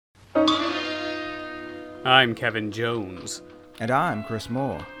I'm Kevin Jones. And I'm Chris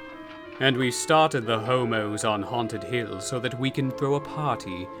Moore. And we started the Homos on Haunted Hill so that we can throw a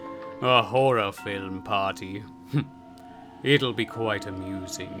party. A horror film party. It'll be quite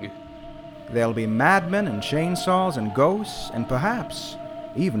amusing. There'll be madmen and chainsaws and ghosts and perhaps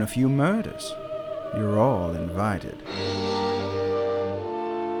even a few murders. You're all invited.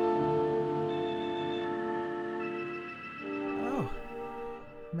 Oh,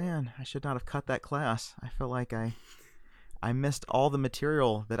 man, I should not have cut that class. I feel like I missed all the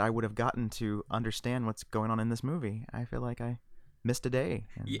material that I would have gotten to understand what's going on in this movie. I feel like I missed a day.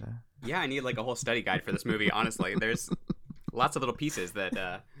 And, yeah, I need like a whole study guide for this movie, honestly. There's lots of little pieces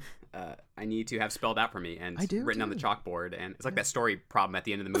that I need to have spelled out for me and written on the chalkboard. And it's like that story problem at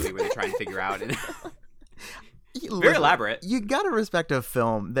the end of the movie where they try and figure out. And very elaborate. You gotta respect a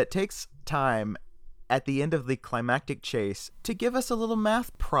film that takes time at the end of the climactic chase to give us a little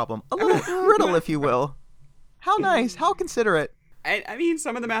math problem. A little riddle, if you will. How nice. How considerate. I mean,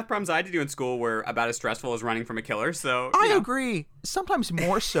 some of the math problems I had to do in school were about as stressful as running from a killer, so... I agree. Sometimes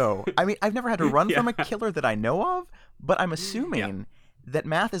more so. I mean, I've never had to run from a killer that I know of, but I'm assuming that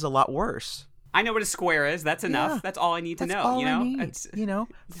math is a lot worse. I know what a square is. That's enough. Yeah, that's all I need to know. That's all you know? I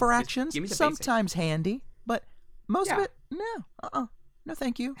need. Fractions, sometimes handy, but most of it, no. No,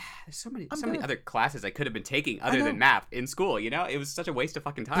 thank you. There's so many other classes I could have been taking other than math in school, you know? It was such a waste of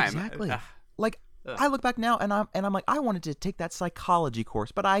fucking time. Exactly. I look back now and I'm like, I wanted to take that psychology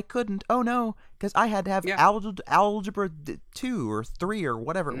course, but I couldn't. Oh no, because I had to have algebra 2 or 3 or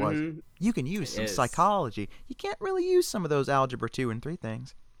whatever it was. You can use some psychology. You can't really use some of those algebra 2 and 3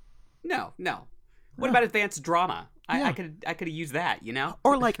 things. No. What about advanced drama? I could have used that, you know?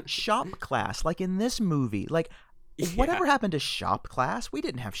 Or like shop class, like in this movie. Like, whatever happened to shop class? We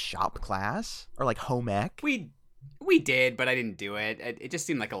didn't have shop class. Or like home ec. We did, but I didn't do it. It just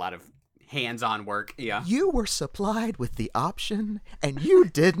seemed like a lot of hands-on work. Yeah. You were supplied with the option, and you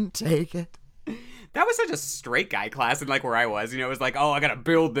didn't take it. That was such a straight guy class, and like where I was, you know, it was like, oh, I gotta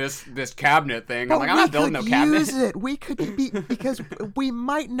build this cabinet thing. I'm like, I'm not building no cabinet. Use it. We could be because we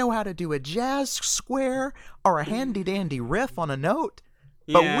might know how to do a jazz square or a handy-dandy riff on a note,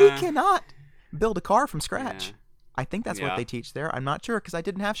 but we cannot build a car from scratch. Yeah. I think that's what they teach there. I'm not sure because I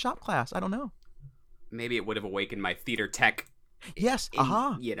didn't have shop class. I don't know. Maybe it would have awakened my theater tech. Yes,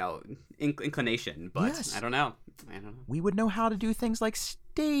 inclination, but I don't know. We would know how to do things like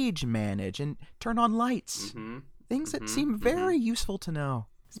stage manage and turn on lights. Things that seem very useful to know.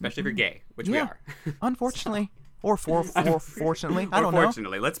 Especially if you're gay, which we are. Unfortunately. Or fortunately. I don't know.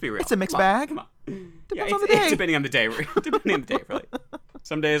 Unfortunately, let's be real. It's a mixed bag. Come on. Depends on the day. Depending on the day. Depending on the day, really.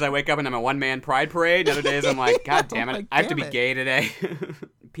 Some days I wake up and I'm a one-man pride parade. Other days I'm like, God damn it, I have to be gay today.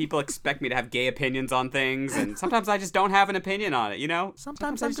 People expect me to have gay opinions on things, and sometimes I just don't have an opinion on it, you know?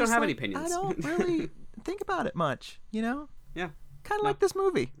 Sometimes I just don't have any opinions. I don't really think about it much, you know? Yeah. Kind of like this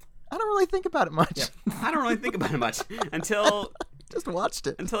movie. I don't really think about it much. Yeah. I don't really think about it much until... Just watched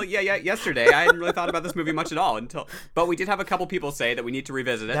it. Until, yesterday. I hadn't really thought about this movie much at all. But we did have a couple people say that we need to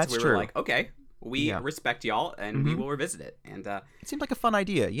revisit it. That's so we true. were like, okay, we respect y'all, and we will revisit it. And it seemed like a fun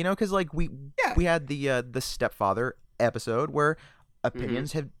idea, you know, because like we had the Stepfather episode where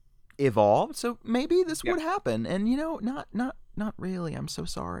opinions have evolved, so maybe this would happen. And you know, not really. I'm so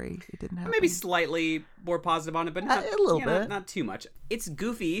sorry it didn't happen. Maybe slightly more positive on it, but not, a little bit, not too much. It's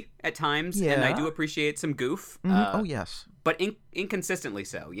goofy at times, and I do appreciate some goof. Oh yes, but inconsistently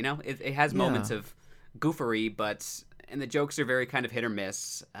so. You know, it has moments of goofery, and the jokes are very kind of hit or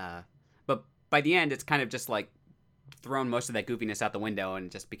miss. But by the end, it's kind of just like thrown most of that goofiness out the window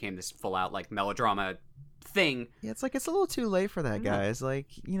and just became this full out like melodrama thing. Yeah, it's like it's a little too late for that, guys. Like,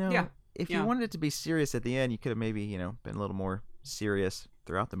 you know, if you wanted it to be serious at the end, you could have maybe, you know, been a little more serious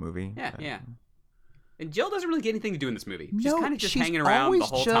throughout the movie. Yeah. And Jill doesn't really get anything to do in this movie. She's kind of just hanging around the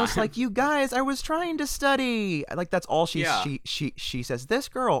whole time. She's always just like, you guys, I was trying to study. Like, that's all she says. This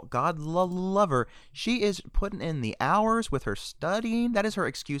girl, God love her, she is putting in the hours with her studying. That is her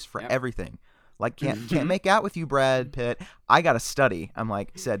excuse for everything. Like, can't make out with you, Brad Pitt. I gotta study. I'm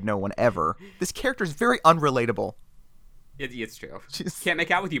like, said no one ever. This character is very unrelatable. It's true. Can't make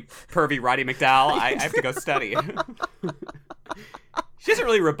out with you, pervy Roddy McDowell. I have to go study. She doesn't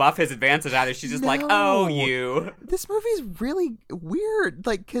really rebuff his advances either. She's just like, oh, you. This movie's really weird.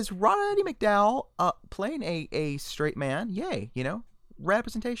 Like, because Roddy McDowell playing a straight man, yay, you know,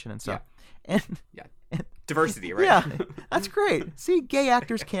 representation and stuff. And diversity, right? Yeah, that's great. See, gay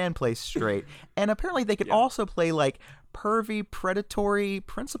actors can play straight. And apparently they can also play, like, pervy, predatory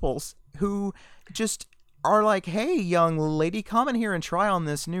principals who just are like, hey, young lady, come in here and try on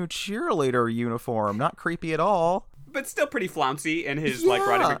this new cheerleader uniform. Not creepy at all. but still pretty flouncy in his like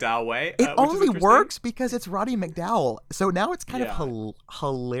Roddy McDowall way. It only works because it's Roddy McDowall. So now it's kind of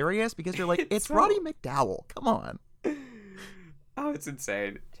hilarious because you're like, it's Roddy McDowall. Come on. Oh, it's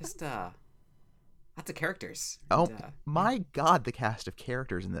insane. Just lots of characters. Oh my God, the cast of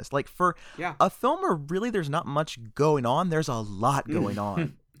characters in this. Like for a film where really there's not much going on, there's a lot going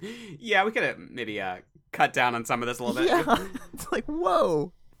on. Yeah, we could have maybe cut down on some of this a little bit. Yeah, it's like,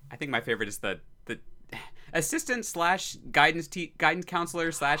 whoa. I think my favorite is the assistant / guidance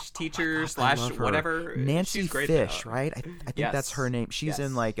counselor / teacher / whatever. Nancy She's great, Fish, right? I think that's her name. She's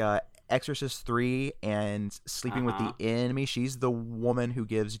in like Exorcist 3 and Sleeping with the Enemy. She's the woman who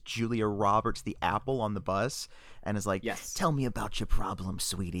gives Julia Roberts the apple on the bus and is like, tell me about your problem,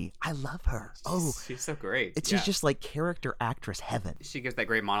 sweetie. I love her. She's so great. She's just like character actress heaven. She gives that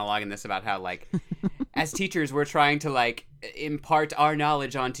great monologue in this about how like as teachers we're trying to like impart our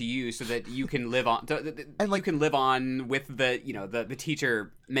knowledge onto you so that you can live on and like, you can live on with the the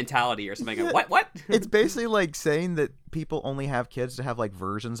teacher mentality or something. Like, what? It's basically like saying that people only have kids to have like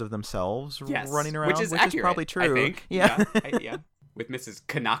versions of themselves running around, which is accurate, is probably true. I think. Yeah. With Mrs.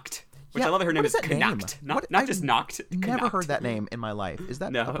 Connacht. Which I love that her name is Connacht, not just Knocked. Never heard that name in my life. Is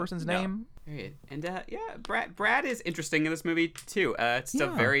that a person's name? Right. And Brad is interesting in this movie too. It's a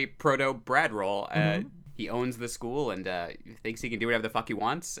very proto Brad role. He owns the school and thinks he can do whatever the fuck he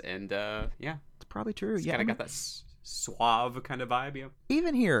wants. And it's probably true. He's kind of got that suave kind of vibe. Yeah.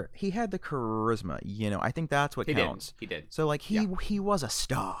 Even here, he had the charisma. I think that's what counts. He did. So like he was a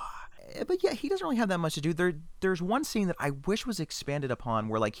star. But yeah, he doesn't really have that much to do. There's one scene that I wish was expanded upon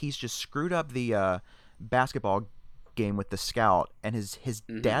where like he's just screwed up the basketball game with the scout, and his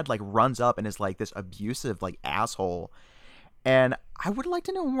dad like runs up and is like this abusive like asshole. And I would like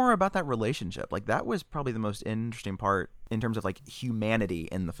to know more about that relationship. Like that was probably the most interesting part in terms of like humanity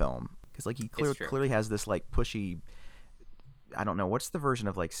in the film, because like he clearly has this like pushy. I don't know what's the version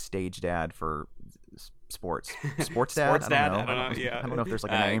of like stage dad for sports dad. Sports dad. I don't know. Yeah. I don't know if there's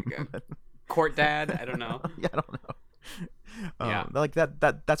like a name. Court dad. I don't know. Yeah, I don't know. Like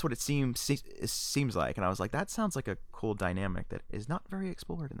that's what it seems like, and I was like, that sounds like a cool dynamic that is not very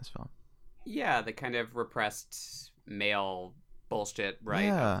explored in this film. Yeah, the kind of repressed male bullshit, right?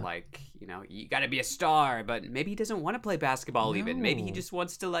 Yeah. Of like, you got to be a star, but maybe he doesn't want to play basketball even. Maybe he just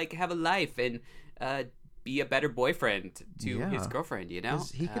wants to like have a life and be a better boyfriend to his girlfriend,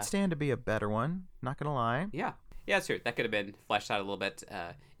 He could stand to be a better one, not gonna lie. Yeah, that's true. That could have been fleshed out a little bit.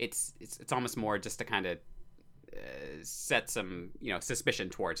 It's almost more just to kind of set some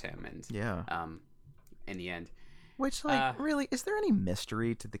suspicion towards him, and in the end, which like really, is there any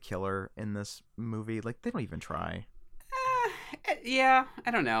mystery to the killer in this movie? Like they don't even try. Yeah,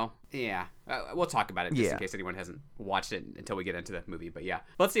 I don't know. Yeah, we'll talk about it just in case anyone hasn't watched it until we get into the movie. But yeah,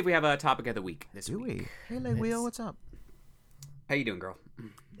 let's see if we have a topic of the week this week. Hey, Lay Wheel, what's up? How you doing, girl?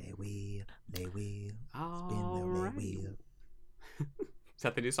 Lay Wheel, spin the Lay Wheel. Is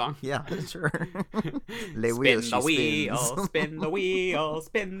that the new song? Yeah, sure. Lay Wheel, spin the wheel, spin the wheel,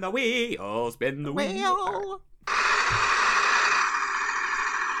 spin the wheel, spin the wheel.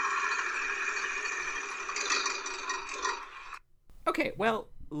 Okay, well,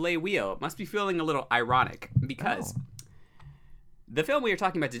 Lay Wheel must be feeling a little ironic because the film we are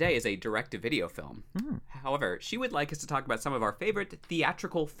talking about today is a direct-to-video film. However, she would like us to talk about some of our favorite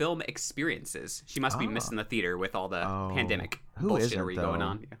theatrical film experiences. She must be missing the theater with all the pandemic bullshittery going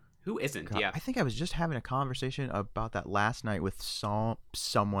on. Yeah. Who isn't? God, yeah. I think I was just having a conversation about that last night with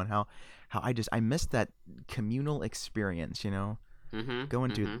someone, how I missed that communal experience,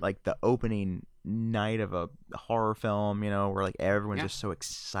 going to like the opening night of a horror film, where like everyone's just so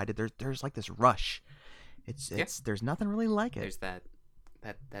excited. There's like this rush. It's there's nothing really like it. There's that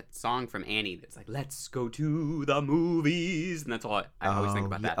song from Annie that's like, let's go to the movies, and that's all I always think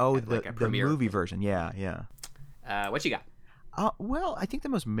about that. The movie version. Yeah. What you got? Well, I think the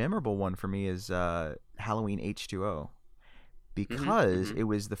most memorable one for me is Halloween H2O, because it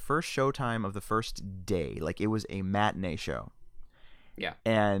was the first showtime of the first day. Like it was a matinee show. Yeah.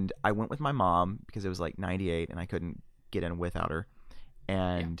 And I went with my mom because it was like 98 and I couldn't get in without her.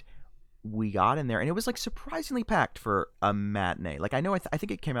 And we got in there and it was like surprisingly packed for a matinee. Like I know I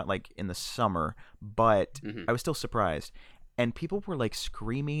think it came out like in the summer, but I was still surprised. And people were like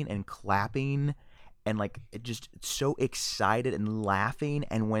screaming and clapping and like just so excited and laughing.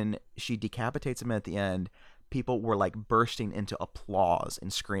 And when she decapitates him at the end, people were like bursting into applause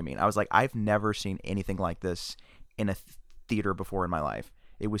and screaming. I was like, I've never seen anything like this in a theater before in my life.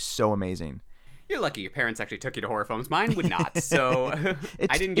 It was so amazing. You're lucky your parents actually took you to horror films. Mine would not. So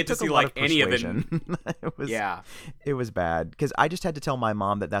I didn't get to see any of them. It was bad because I just had to tell my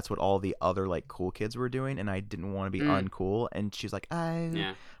mom that that's what all the other like cool kids were doing, and I didn't want to be uncool. And she's like, "Oh,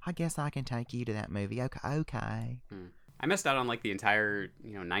 I guess I can take you to that movie." Okay. I missed out on like the entire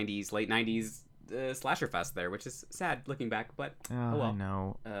 '90s, late '90s slasher fest there, which is sad looking back. But oh well. I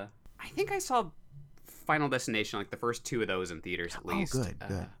know. I think I saw Final Destination, like the first 2 of those in theaters at least. Oh,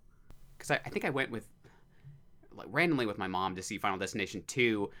 good. Because I think I went with randomly with my mom to see Final Destination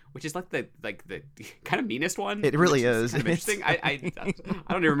 2, which is like the kind of meanest one. It really is. Kind of interesting. I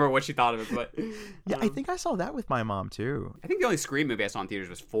don't even remember what she thought of it, but yeah, I think I saw that with my mom too. I think the only Scream movie I saw in theaters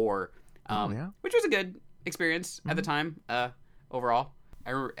was 4, which was a good experience at the time. Overall,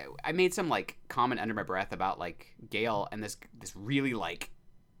 I made some like comment under my breath about like Gale and this really like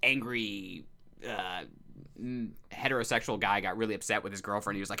angry heterosexual guy got really upset with his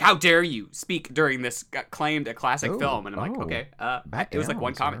girlfriend. He was like, "How dare you speak during this claimed a classic film?" And I'm like, "Okay." It was like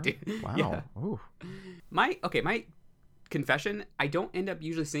one comment. Wow. Yeah. Ooh. My confession: I don't end up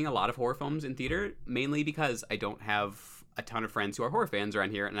usually seeing a lot of horror films in theater, mainly because I don't have a ton of friends who are horror fans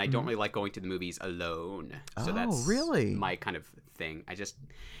around here, and I don't really like going to the movies alone. So that's really my kind of thing.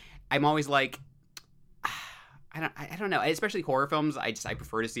 I'm always like, I don't know. Especially horror films, I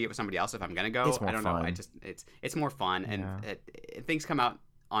prefer to see it with somebody else if I'm gonna go. It's more I don't fun. know. It's more fun, and things come out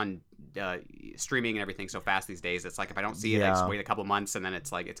on streaming and everything so fast these days. It's like if I don't see it, I just wait a couple months and then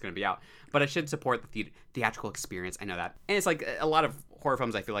it's like it's gonna be out. But I should support the theatrical experience. I know that, and it's like a lot of horror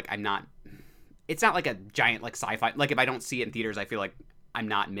films. I feel like I'm not. It's not like a giant like sci-fi. Like if I don't see it in theaters, I feel like I'm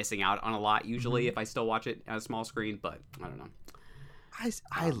not missing out on a lot usually if I still watch it on a small screen. But I don't know.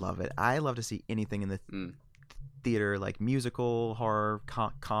 I love it. I love to see anything in the theater, like musical, horror,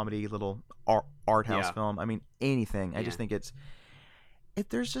 comedy, little art house film. I mean, anything. I just think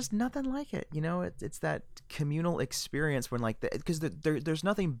there's just nothing like it. It's that communal experience when like because there's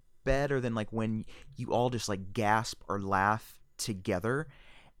nothing better than like when you all just like gasp or laugh together.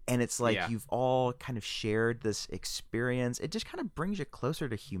 And it's like you've all kind of shared this experience. It just kind of brings you closer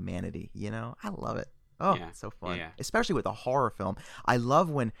to humanity, I love it. Oh, it's so fun. Yeah. Especially with a horror film. I love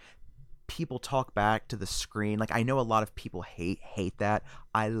when people talk back to the screen. Like I know a lot of people hate that.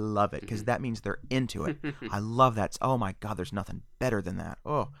 I love it because that means they're into it. I love that. Oh my God, there's nothing better than that.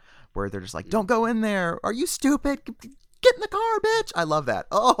 Oh, where they're just like, "Don't go in there. Are you stupid? Get in the car, bitch." I love that.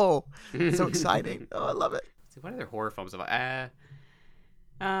 Oh, it's so exciting. Oh, I love it. What other horror films have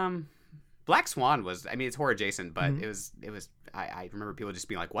Black Swan was, I mean, it's horror adjacent, but it was, I remember people just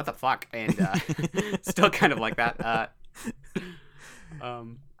being like, "What the fuck?" And still kind of like that.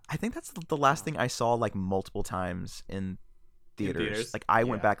 I think that's the last thing I saw like multiple times in theaters. Like I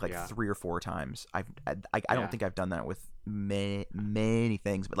went back like 3 or 4 times. I don't think I've done that with many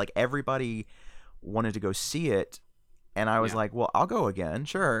things, but like everybody wanted to go see it, and I was like, "Well, I'll go again,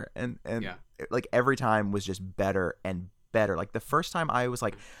 sure." And like every time was just better and better. Like the first time I was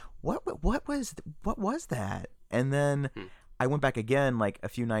like, what was that? And then I went back again like a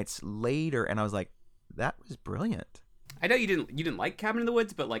few nights later and I was like, that was brilliant. I know you didn't like Cabin in the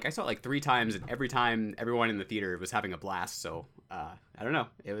Woods, but like I saw it like 3 times, and every time everyone in the theater was having a blast. So I don't know,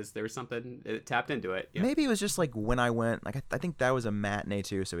 there was something, it tapped into it. Maybe it was just like when I went, like I think that was a matinee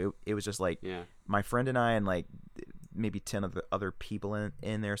too, so it was just like my friend and I and like maybe 10 of the other people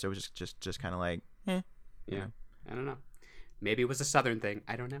in there, so it was just kind of like I don't know. Maybe it was a Southern thing.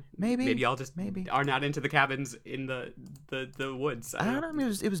 I don't know. Maybe y'all just are not into the cabins in the woods. I don't know. I mean,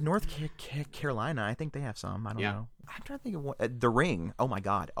 it was North Carolina. I think they have some. I don't know. I'm trying to think of what. The Ring. Oh my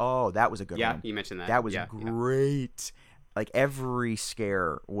God. Oh, that was a good one. Yeah, you mentioned that. That was great. Like every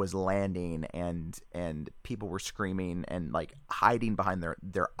scare was landing, and people were screaming and like hiding behind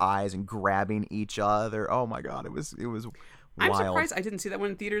their eyes and grabbing each other. Oh my God. It was. I'm surprised I didn't see that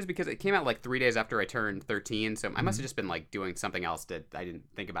one in theaters because it came out like 3 days after I turned 13, so I must have just been like doing something else that I didn't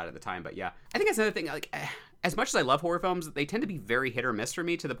think about at the time. But yeah, I think that's another thing. Like, as much as I love horror films, they tend to be very hit or miss for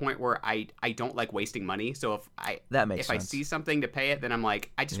me to the point where I don't like wasting money. So if I see something to pay it, then I'm like,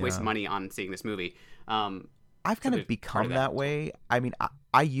 I just wasted money on seeing this movie. I've kind of become that way. I mean,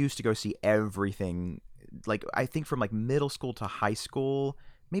 I used to go see everything. Like I think from like middle school to high school,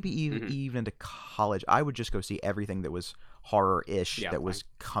 maybe even to college, I would just go see everything that was horror-ish that was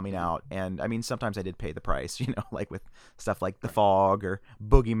coming out. And I mean, sometimes I did pay the price, like with stuff like The Fog or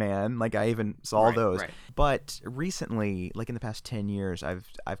Boogeyman. Like I even saw those. Right. But recently, like in the past 10 years, I've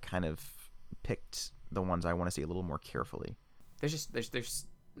kind of picked the ones I want to see a little more carefully. There's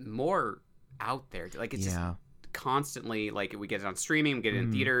more out there. Like it's just constantly, like, we get it on streaming, we get it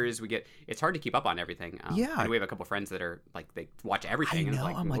in theaters, it's hard to keep up on everything. Yeah. And we have a couple friends that are like, they watch everything. I know. And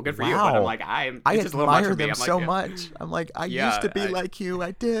it's I'm well, like, good for wow. you. But I'm like, it's just a little much admire for me. them I'm so like, much. I'm like, I Yeah, used to be like you.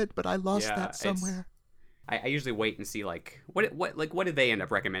 I did, but I lost Yeah, that somewhere. I usually wait and see like what did they end up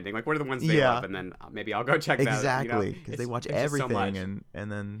recommending? Like what are the ones they Yeah. love, and then maybe I'll go check that out. Exactly, because they watch everything,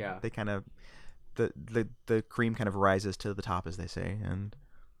 and then Yeah. they kind of the cream kind of rises to the top, as they say, and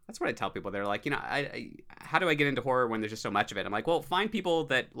that's what I tell people. They're like, how do I get into horror when there's just so much of it? I'm like, well, find people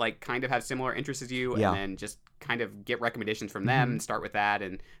that like kind of have similar interests as you, Yeah. and then just kind of get recommendations from them and start with that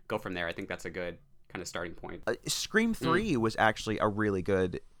and go from there. I think that's a good kind of starting point. Scream 3 was actually a really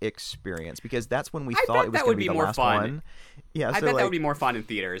good experience, because that's when we I thought bet it was that going would to be be the more last fun. one. Yeah, I so bet that like, would be more fun in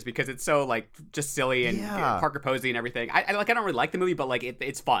theaters because it's so like just silly and Yeah. Parker Posey and everything. I don't really like the movie, but like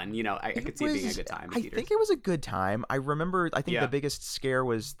it's fun. I could see it being a good time in I theaters. think it was a good time. I remember. I think Yeah. the biggest scare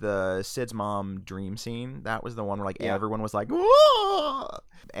was the Sid's mom dream scene. That was the one where like Yeah. everyone was like, "Whoa!"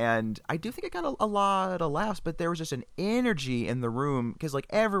 And I do think it got a lot of laughs, but there was just an energy in the room because like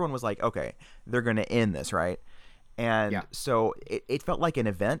everyone was like, "Okay, they're gonna end this, right?" And Yeah. so it felt like an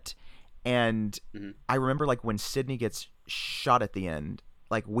event. And I remember like when Sydney gets shot at the end,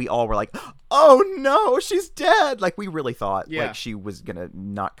 like we all were like, "Oh no, she's dead!" Like we really thought Yeah. like she was gonna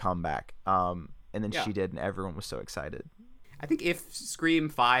not come back. And then Yeah. she did, and everyone was so excited. I think if Scream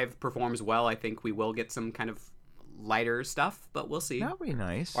 5 performs well, I think we will get some kind of lighter stuff, but we'll see. That would be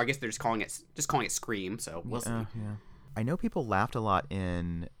nice. Or I guess they're just calling it Scream, so we'll see. Yeah. I know people laughed a lot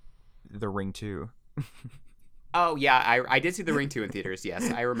in The Ring 2. Oh yeah, I did see The Ring 2 in theaters. Yes,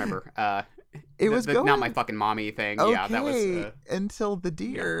 I remember. It was not going- my fucking mommy thing. Okay, Yeah, that was. until the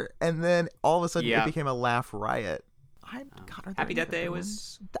deer, and then all of a sudden Yeah. it became a laugh riot. God, are there Happy any Death other Day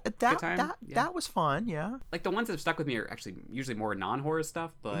ones? was that time, yeah. that was fun. Yeah. like the ones that have stuck with me are actually usually more non-horror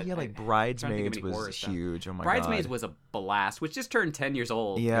stuff. But Yeah, like I'm trying to think of Bridesmaids any horror was stuff. huge. Oh my Bridesmaids god. was a blast, which just turned 10 years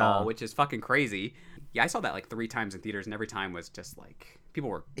old, Yeah. y'all, which is fucking crazy. Yeah, I saw that like 3 times in theaters, and every time was just like people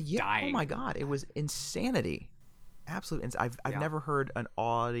were dying. Oh my god, it was insanity. Absolute. I've Yeah. never heard an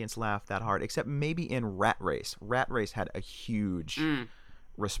audience laugh that hard, except maybe in Rat Race. Rat Race had a huge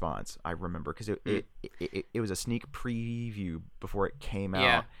response. I remember because it was a sneak preview before it came out,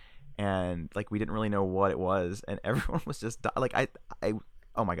 Yeah. and like we didn't really know what it was, and everyone was just like I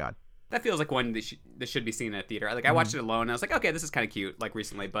oh my god. That feels like one that should be seen in a theater. Like I watched it alone, and I was like, okay, this is kind of cute, like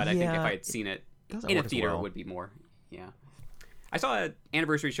recently. But I think if Yeah, I had seen it doesn't in a work as theater, well. it would be more. Yeah. I saw an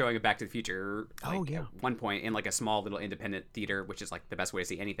anniversary showing of Back to the Future. Like, Oh, yeah. At one point in like a small little independent theater, which is like the best way to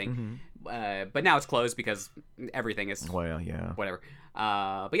see anything. Mm-hmm. But now it's closed because everything is Well, yeah. whatever.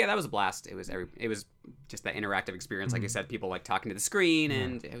 But yeah, that was a blast. It was just that interactive experience, like I said, people like talking to the screen,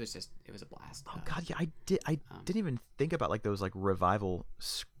 and it was a blast. Oh god, yeah. I didn't even think about like those like revival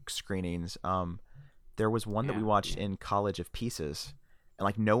screenings. There was one that we Yeah, watched in College of Pieces, and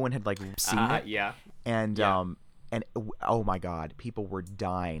like no one had like seen it. Yeah. And Yeah. oh my god, people were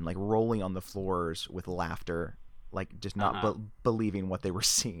dying, like rolling on the floors with laughter, like just not believing what they were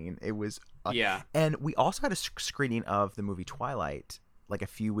seeing. It was Yeah. And we also had a screening of the movie Twilight like a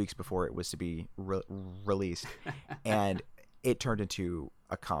few weeks before it was to be released, and it turned into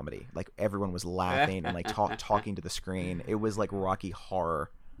a comedy. Like everyone was laughing and like talking to the screen. It was like Rocky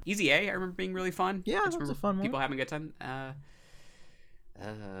Horror. Easy A, I remember being really fun. Yeah, I that just was a remember fun one. People having a good time.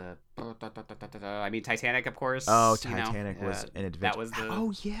 I mean, Titanic, of course. Oh, you know, Titanic was an adventure. That was the.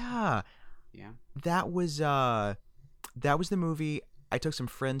 Oh yeah. Yeah. That was the movie I took some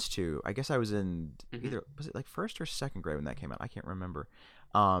friends to. I guess I was in either, was it like first or second grade when that came out? I can't remember.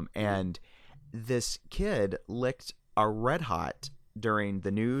 And this kid licked a Red Hot during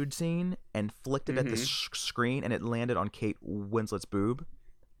the nude scene and flicked it at the screen, and it landed on Kate Winslet's boob.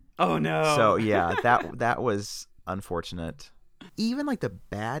 Oh no. So yeah, that was unfortunate. Even like the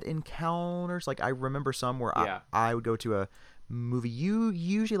bad encounters, like I remember some where I would go to a movie,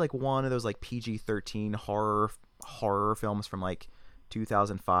 usually like one of those like PG-13 horror films from like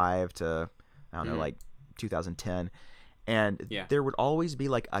 2005 to I don't know, like 2010, and there would always be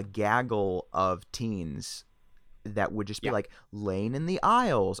like a gaggle of teens that would just be like laying in the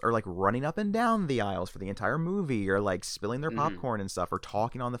aisles or like running up and down the aisles for the entire movie, or like spilling their popcorn and stuff, or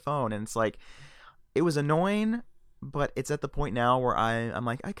talking on the phone. And it's like, it was annoying, but it's at the point now where I'm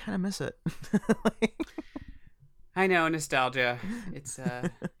like, I kind of miss it. I know, nostalgia. It's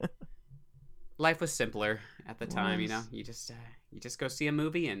life was simpler at the time, you know. You just go see a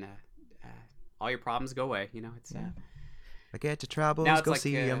movie and all your problems go away. You know, it's Forget your troubles, now it's go like,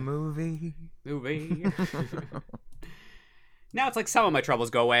 see a movie. Now it's like some of my troubles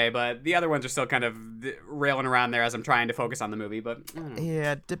go away, but the other ones are still kind of railing around there as I'm trying to focus on the movie. But I don't know.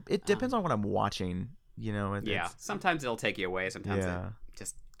 Yeah, it depends on what I'm watching. You know, sometimes it'll take you away. Sometimes it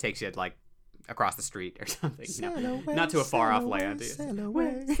just takes you like across the street or something. Away, not to a far off land. Sail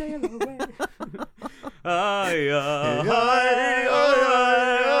away, sail away.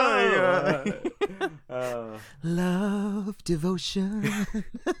 Love, devotion.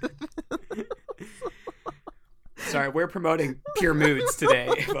 Sorry, we're promoting Pure Moods today,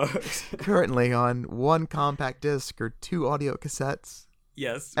 folks. Currently on 1 compact disc or 2 audio cassettes.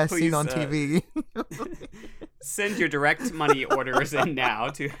 Yes, as please, seen on TV. Send your direct money orders in now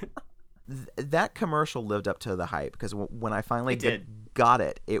to. That commercial lived up to the hype because when I finally got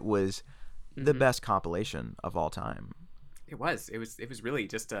it, it was the best compilation of all time. It was really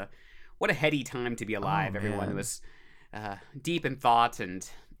just what a heady time to be alive. Everyone was deep in thought, and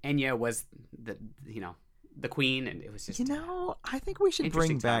Enya was the queen, and it was just I think we should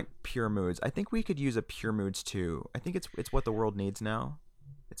bring back Pure Moods. I think we could use a Pure Moods 2. I think it's what the world needs now.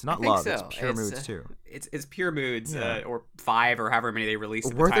 It's not love. So. It's Pure Moods 2. It's Pure Moods or 5 or however many they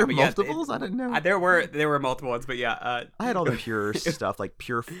released at were the time. There multiples? I didn't know. There were multiple ones, but I had all the pure stuff like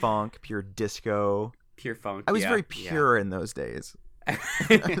Pure Funk, Pure Disco. Pure Funk. I was very pure in those days.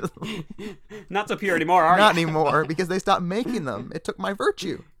 Not so pure anymore, are you? Not anymore, because they stopped making them. It took my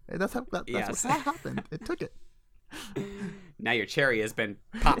virtue. That's what happened. It took it. Now your cherry has been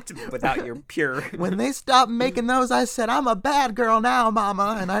popped without your pure. When they stopped making those, I said, "I'm a bad girl now,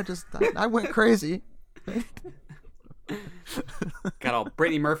 Mama," and I went crazy. Got all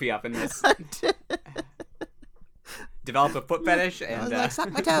Brittany Murphy up in this. I did. Developed a foot fetish and I was like,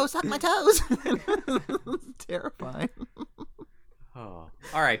 suck my toes. It was terrifying. Oh,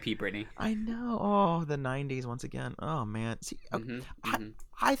 R.I.P. Brittany. I know. Oh, the 90s once again. Oh, man. See,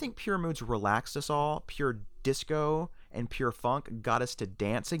 I think Pure Moods relaxed us all. Pure Disco and Pure Funk got us to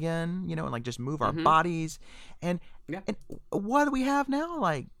dance again, and like just move our bodies. And what do we have now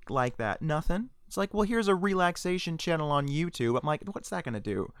like that? Nothing. It's like, well, here's a relaxation channel on YouTube. I'm like, what's that going to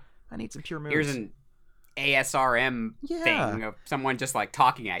do? I need some Pure Moods. Here's an ASRM thing of someone just like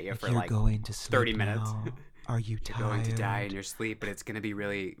talking at you for like going to sleep 30 minutes. Now. Are you tired? You're going to die in your sleep, but it's going to be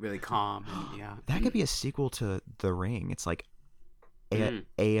really, really calm. And, that could be a sequel to The Ring. It's like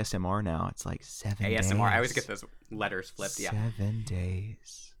ASMR now. It's like 7 days. ASMR. I always get those letters flipped. 7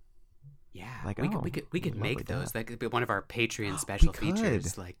 days. Yeah, like we could make those. That could be one of our Patreon special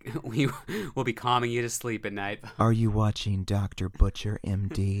features. Like we'll be calming you to sleep at night. Are you watching Dr. Butcher,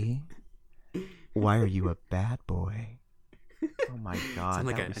 MD? Why are you a bad boy? Oh my God,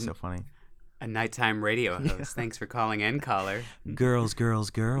 that was so funny. A nighttime radio host. Thanks for calling in, caller. Girls,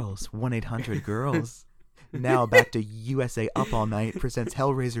 1-800-GIRLS. Now back to USA Up All Night presents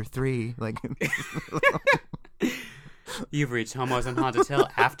Hellraiser 3. Like, you've reached Homos on Haunted Hill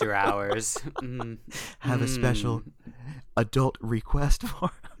after hours. Have a special adult request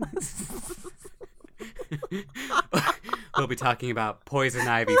for us. We'll be talking about Poison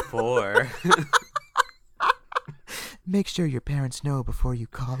Ivy 4. Make sure your parents know before you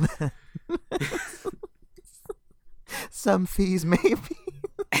call in. Some fees, maybe.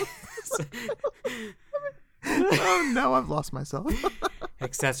 Oh no, I've lost myself.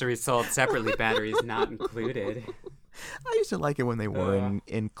 Accessories sold separately, batteries not included. I used to like it when they were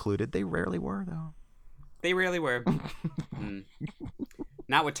included. They rarely were, though. They rarely were.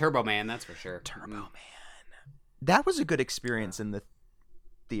 Not with Turbo Man, that's for sure. Turbo Man. That was a good experience in the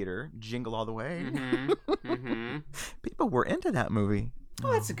theater. Jingle All the Way. People were into that movie.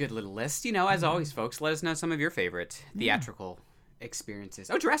 Well, that's a good little list. As always, folks, let us know some of your favorite theatrical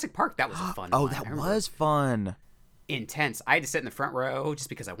experiences. Oh, Jurassic Park, that was a fun one. Oh, that was fun. Intense. I had to sit in the front row just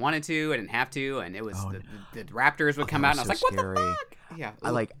because I wanted to. I didn't have to, and it was the Raptors would come out, and I was like, scary. What the fuck?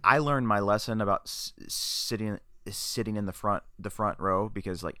 Yeah. I learned my lesson about sitting in the front row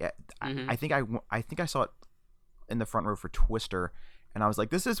because I think I saw it in the front row for Twister. And I was like,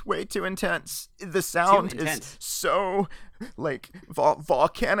 this is way too intense. The sound is so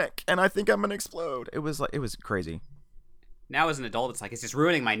volcanic, and I think I'm gonna explode. It was crazy. Now as an adult, it's like it's just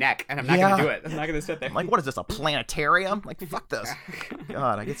ruining my neck, and I'm not gonna do it. I'm not gonna sit there. I'm like, what is this, a planetarium? Like, fuck this.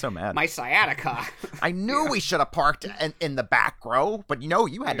 God, I get so mad. My sciatica. I knew we should have parked in the back row, but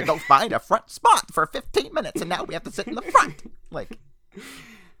you had to go find a front spot for 15 minutes, and now we have to sit in the front. Like.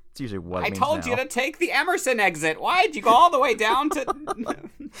 It's usually what I told you to take the Emerson exit. Why'd you go all the way down to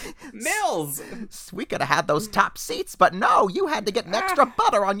Mills? We could have had those top seats, but no, you had to get an extra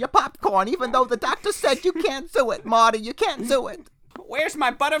butter on your popcorn, even though the doctor said you can't do it, Marty. You can't do it. Where's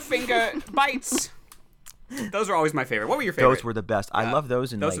my Butterfinger bites? Those are always my favorite. What were your favorite? Those were the best. I love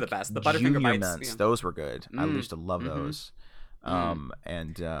those. Those are the best. The Butterfinger bites. Mints, yeah. Those were good. I used to love those. God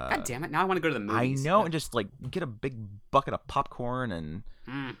damn it! Now I want to go to the movies. I know, and just like get a big bucket of popcorn and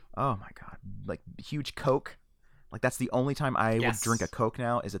Oh my god, like huge Coke. Like that's the only time I would drink a Coke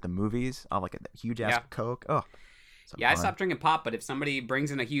now is at the movies. I'll like a huge ass Coke. Oh. So I stopped drinking pop, but if somebody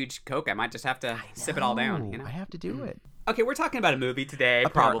brings in a huge Coke, I might just have to sip it all down. You know? I have to do it. Okay, we're talking about a movie today,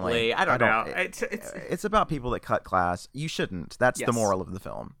 Apparently. probably. I don't know. It's about people that cut class. You shouldn't. That's the moral of the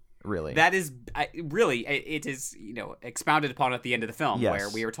film, really. That is, it is, expounded upon at the end of the film, where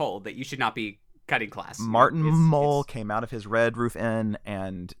we are told that you should not be cutting class. Martin Mull came out of his Red Roof Inn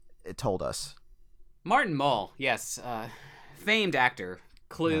and it told us. Martin Mull, yes. Famed actor.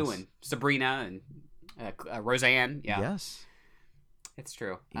 Clue and Sabrina and Roseanne. Yeah. Yes. It's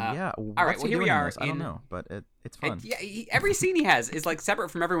true. Yeah. All right. Well, here we are. I don't know, but it's fun. Every scene he has is like separate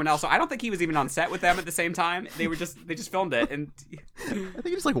from everyone else. So I don't think he was even on set with them at the same time. They just filmed it, and I think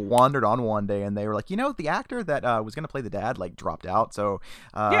he just like wandered on one day, and they were like, the actor that was gonna play the dad like dropped out. So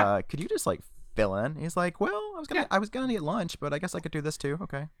could you just like fill in? He's like, well, I was gonna eat lunch, but I guess I could do this too.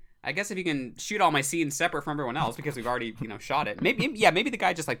 Okay. I guess if you can shoot all my scenes separate from everyone else because we've already shot it. Maybe the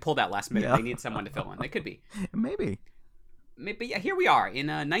guy just like pulled out last minute. They need someone to fill in. They could be. Maybe. Yeah, here we are in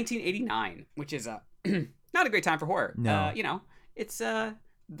 1989, which is not a great time for horror. No. It's the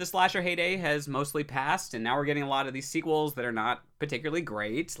slasher heyday has mostly passed, and now we're getting a lot of these sequels that are not particularly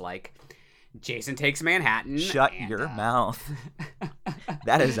great, like Jason Takes Manhattan. Shut your mouth.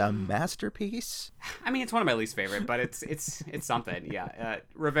 That is a masterpiece. I mean, it's one of my least favorite, but it's something. Yeah.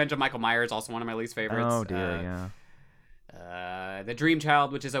 Revenge of Michael Myers, also one of my least favorites. Oh dear, yeah. The Dream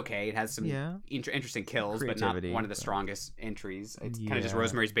Child, which is okay. It has some interesting kills, creativity, but not one of the strongest entries. It's kind of just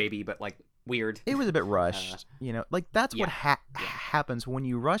Rosemary's Baby, but like weird. It was a bit rushed, like that's what happens when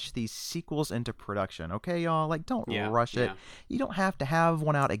you rush these sequels into production. Okay, y'all, like don't rush it. You don't have to have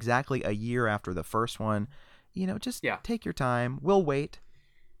one out exactly a year after the first one. Just take your time. We'll wait.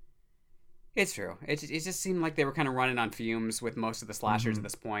 It's true. It just seemed like they were kind of running on fumes with most of the slashers at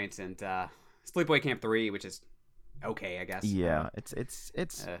this point, and Sleepaway Camp 3, which is okay, I guess. Yeah, it's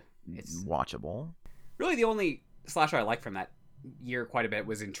watchable. Really, the only slasher I like from that year quite a bit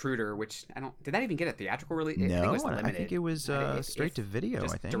was Intruder, which did that even get a theatrical release? No, I think it was straight to video.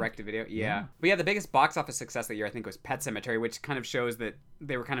 Just I think direct to video. Yeah. But yeah, the biggest box office success that year I think was Pet Sematary, which kind of shows that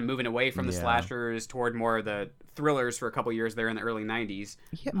they were kind of moving away from the slashers toward more of the thrillers for a couple years there in the early 90s.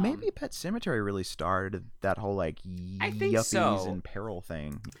 Yeah, maybe Pet Sematary really started that whole like yuppies and peril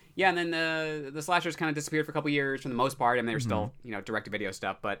thing. Yeah, and then the slashers kind of disappeared for a couple years for the most part. I mean, they were still direct-to-video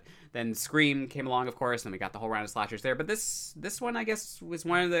stuff, but then Scream came along, of course, and we got the whole round of slashers there. But this one, I guess, was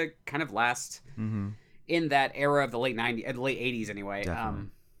one of the kind of last in that era of the late 80s anyway.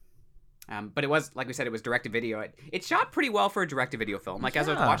 But it was, like we said, it was direct-to-video. It shot pretty well for a direct-to-video film. Like, as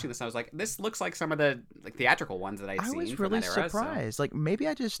I was watching this, I was like, this looks like some of the like theatrical ones that I'd seen was from really that era. Surprised. So. Like, maybe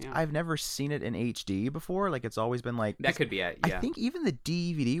I've never seen it in HD before. Like, it's always been like... That could be it, yeah. I think even the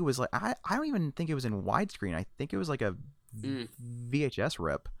DVD was like... I don't even think it was in widescreen. I think it was like a VHS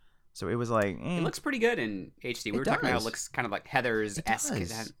rip. So it was like... It looks pretty good in HD. We were talking about it looks kind of like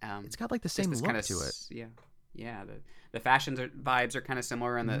Heathers-esque. It's got like the same look to it. Yeah. Yeah, the fashion vibes are kind of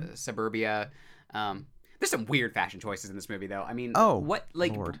similar in the suburbia. There's some weird fashion choices in this movie, though. I mean,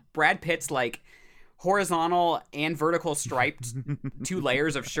 Lord. Brad Pitt's like horizontal and vertical striped 2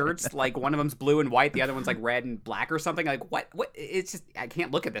 layers of shirts. Like one of them's blue and white, the other one's like red and black or something. Like what? It's just I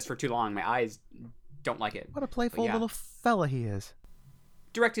can't look at this for too long. My eyes don't like it. What a playful little fella he is.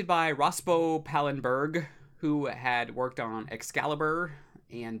 Directed by Rospo Pallenberg, who had worked on Excalibur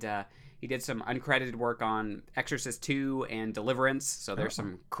and. He did some uncredited work on Exorcist 2 and Deliverance, so there's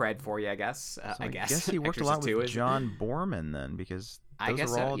some cred for you, I guess. I guess he worked Exorcist a lot with John Borman then, because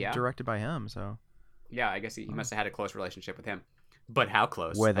those are all directed by him. So yeah, I guess he must have had a close relationship with him. But how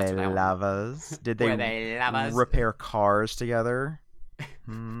close? Were they lovers? Did they repair cars together?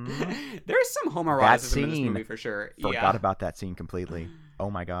 There's some homoeroticism in this movie for sure. Forgot about that scene completely. Oh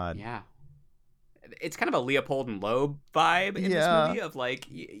my god. Yeah. It's kind of a Leopold and Loeb vibe in this movie of like,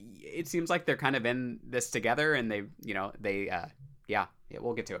 it seems like they're kind of in this together and we'll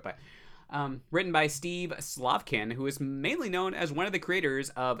get to it. But written by Steve Slavkin, who is mainly known as one of the creators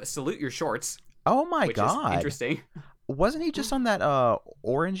of Salute Your Shorts. Oh my god. Is interesting. Wasn't he just on that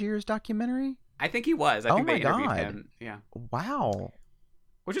Orange Years documentary? I think he was. I think they interviewed him. Yeah. Wow.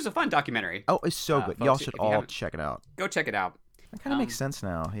 Which is a fun documentary. Oh, it's so good. Folks, y'all should all check it out. Go check it out. It kind of makes sense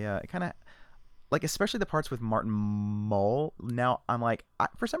now. Yeah, it kind of... Like, especially the parts with Martin Mull. Now, I'm like,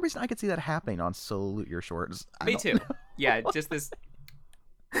 for some reason, I could see that happening on Salute Your Shorts. Me too. Yeah, just this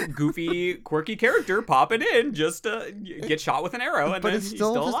goofy, quirky character popping in just to get shot with an arrow, and but then it's he's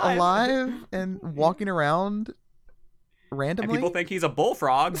still still just alive and walking around randomly. And people think he's a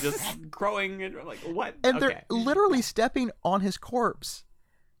bullfrog just crowing, and like, what? And they're literally stepping on his corpse.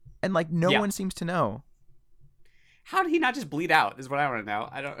 And like no Yeah. one seems to know. How did he not just bleed out? Is what I want to know.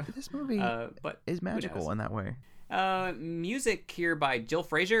 I don't. This movie but is who magical knows? in that way. Music here by Jill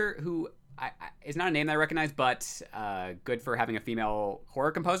Fraser, who is not a name that I recognize, but good for having a female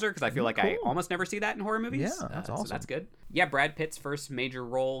horror composer, because I feel like I cool. almost never see that in horror movies. Yeah, that's awesome. So that's good. Yeah, Brad Pitt's first major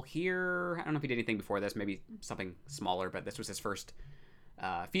role here. I don't know if he did anything before this, maybe something smaller, but this was his first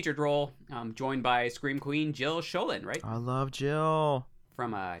featured role, joined by Scream Queen Jill Schoelen, right? I love Jill.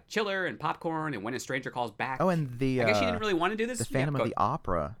 From Chiller and Popcorn and When a Stranger Calls Back. Oh, and the I guess she didn't really want to do this. the Phantom of the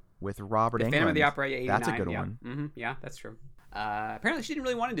Opera with Robert Englund. Phantom of the Opera, yeah, 89, That's a good yeah. one. Mm-hmm, yeah, that's true. Apparently, she didn't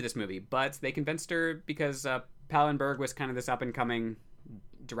really want to do this movie, but they convinced her because Pallenberg was kind of this up-and-coming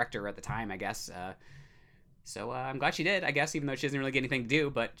director at the time, I guess. So I'm glad she did, I guess, even though she doesn't really get anything to do,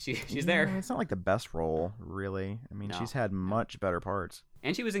 but she's there. It's not like the best role, really. I mean, No, she's had much better parts.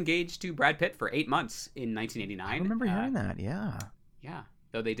 And she was engaged to Brad Pitt for 8 months in 1989. I remember hearing that, yeah. Yeah.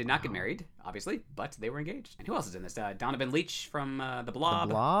 Though they did not get married, obviously, but they were engaged. And who else is in this? Donovan Leitch from The Blob.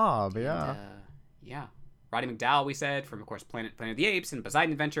 The Blob, yeah. And, yeah. Roddy McDowall, we said, from, of course, Planet of the Apes and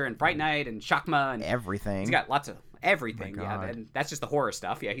Poseidon Adventure and Fright Night and Shakma. And Everything. he's got lots of everything. Oh my Yeah, God. and that's just the horror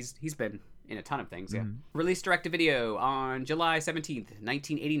stuff. Yeah, he's been in a ton of things. Yeah. Mhm. Released direct-to-video on July 17th,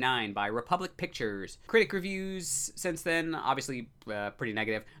 1989 by Republic Pictures. Critic reviews since then, obviously pretty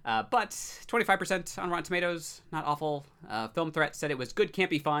negative, but 25% on Rotten Tomatoes, not awful. Film Threat said it was good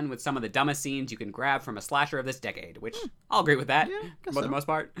campy fun with some of the dumbest scenes you can grab from a slasher of this decade, which I'll agree with that guess for the so. most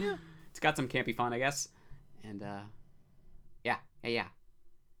part. Yeah. It's got some campy fun, I guess. And yeah.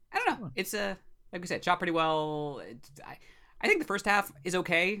 I don't know. It's like we said, shot pretty well. I think the first half is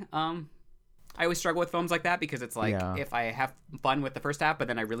okay. I always struggle with films like that because it's like Yeah. if I have fun with the first half, but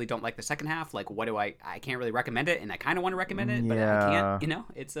then I really don't like the second half, like what do I can't really recommend it, and I kind of want to recommend it, but I Yeah. can't. You know,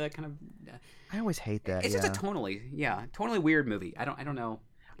 it's a kind of I always hate that, it's yeah. just a totally weird movie. I don't know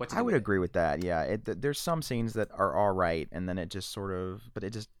what to do I would with it. agree with that, yeah. There's some scenes that are all right, and then it just sort of... But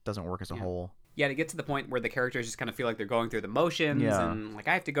it just doesn't work as a whole. Yeah, to get to the point where the characters just kind of feel like they're going through the motions Yeah. and like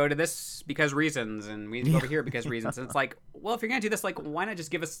I have to go to this because reasons and we need to go over here because reasons. And it's like, well, if you're gonna do this, like why not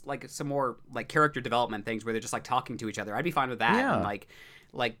just give us like some more like character development things where they're just like talking to each other? I'd be fine with that. Yeah. And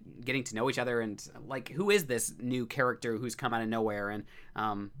like getting to know each other and like who is this new character who's come out of nowhere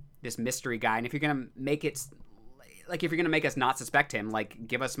and this mystery guy. And if you're gonna make it like if you're gonna make us not suspect him, like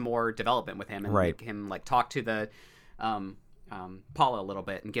give us more development with him and Right. make him like talk to the Paula a little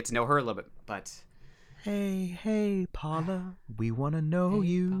bit and get to know her a little bit. But Hey, Paula, we want to know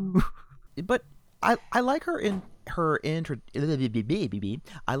you. But I like her in her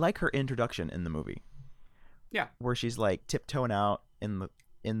I like her introduction in the movie. yeah, Where she's like tiptoeing out in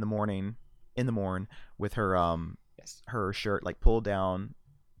the morning with her yes. her shirt like pulled down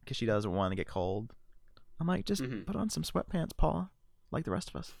because she doesn't want to get cold. I'm like, just Mhm. put on some sweatpants, Paula, like the rest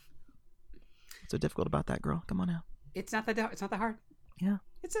of us. What's so difficult about that, girl? Come on now. It's not that hard. Yeah.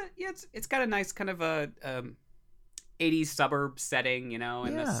 It's got a nice kind of a 80s suburb setting, you know,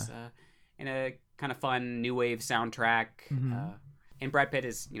 and this in a kind of fun new wave soundtrack. Mhm. And Brad Pitt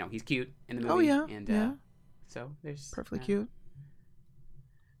is, you know, he's cute in the movie. Oh yeah, and yeah, so there's perfectly cute.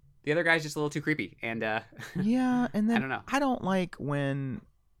 The other guy's just a little too creepy, and Yeah, and then I don't know. I don't like when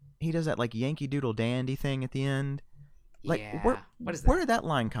he does that like Yankee Doodle Dandy thing at the end. Like, yeah, what is that? where did that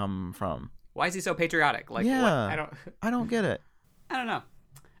line come from? Why is he so patriotic? Like, Yeah. what? I don't get it. I don't know.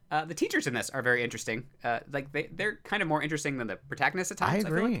 The teachers in this are very interesting. Like they're kind of more interesting than the protagonists at times. I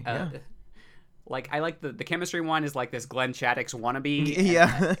feel agree, like. yeah. Like I like the chemistry one is like this Glenn Shaddix wannabe.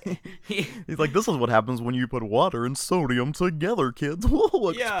 Yeah. He- He's like, this is what happens when you put water and sodium together, kids.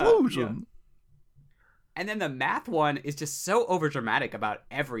 Whoa, Yeah, explosion. And then the math one is just so overdramatic about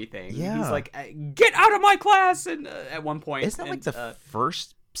everything. Yeah. He's like, "Get out of my class!" And at one point, Isn't that like the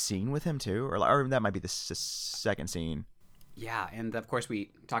first scene with him too, or that might be the second scene? yeah? And of course,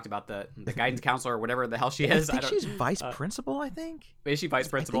 we talked about the guidance counselor or whatever the hell she I is. think don't- she's vice principal. I think. Is she vice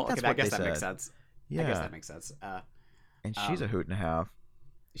principal? that's Okay, I what guess they that makes said. sense. Yeah, I guess that makes sense. and she's a hoot and a half.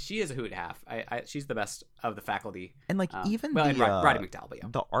 She is a hoot half. She's the best of the faculty. And like even well, the and Roddy McDowall, but yeah.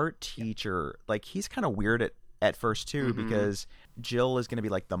 the art teacher, like he's kind of weird at first too, Mhm. because Jill is going to be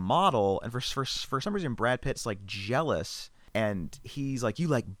like the model, and for some reason Brad Pitt's like jealous, and he's like, you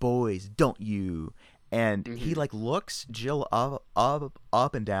like boys, don't you? And he Mhm. like looks Jill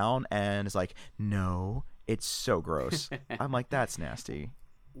up and down and is like, no, it's so gross. I'm like, that's nasty.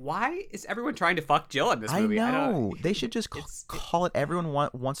 Why is everyone trying to fuck Jill in this I movie? know. They should just It's- call it everyone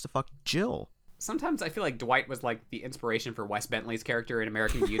wants to fuck Jill. Sometimes I feel like Dwight was like the inspiration for Wes Bentley's character in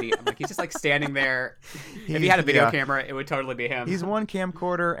American Beauty. I'm like, he's just like standing there. If he had a video Yeah. camera, it would totally be him. He's one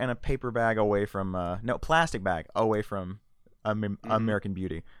camcorder and a paper bag away from plastic bag away from American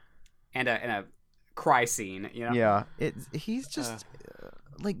Beauty. and a cry scene. You know? Yeah, he's just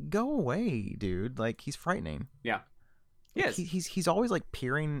like, go away, dude. Like, he's frightening. Yeah, yes. He's always like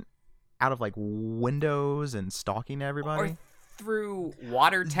peering out of like windows and stalking everybody. Or through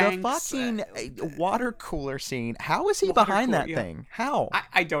water tanks. The fucking water cooler scene. How is he behind that thing? How?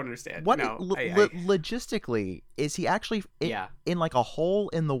 I don't understand. What no, logistically is he actually in like a hole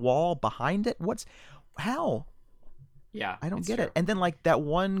in the wall behind it? How? Yeah, I don't get it. And then like that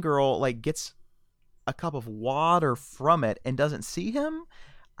one girl like gets a cup of water from it and doesn't see him.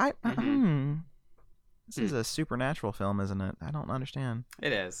 This is a supernatural film, isn't it? I don't understand.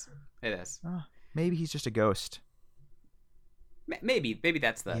 It is. Maybe he's just a ghost. Maybe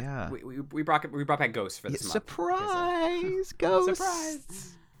that's the we brought back ghosts for this month. Surprise, ghosts.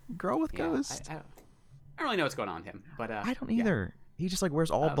 Surprise, girl with ghosts. I don't really know what's going on with him, but I don't either. He just like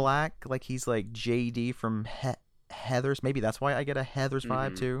wears all black, like he's like JD from Heathers. Maybe that's why I get a Heathers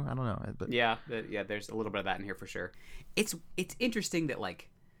vibe too. I don't know, but yeah, there's a little bit of that in here for sure. It's interesting that like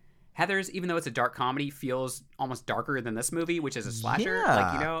Heathers, even though it's a dark comedy, feels almost darker than this movie, which is a slasher. Yeah.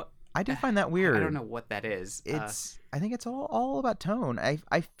 Like, you know, I did find that weird. I don't know what that is. I think it's all about tone.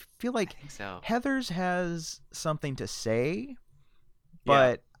 I feel like Heathers has something to say,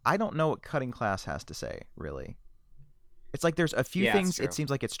 but I don't know what Cutting Class has to say, really. It's like there's a few things it seems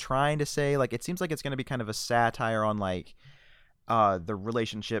like it's trying to say. Like it seems like it's going to be kind of a satire on like the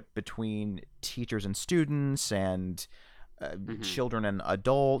relationship between teachers and students and children and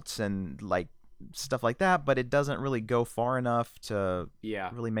adults and like stuff like that, but it doesn't really go far enough to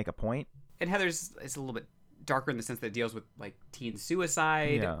really make a point. And Heathers is a little bit darker in the sense that it deals with like teen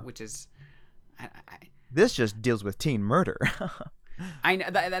suicide, which is this just deals with teen murder. I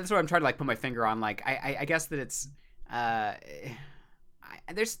know that's what I'm trying to like put my finger on. Like I guess that it's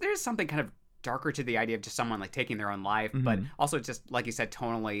there's something kind of darker to the idea of just someone like taking their own life, but also just like you said,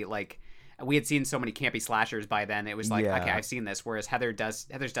 tonally, like we had seen so many campy slashers by then. It was like, okay, I've seen this. Whereas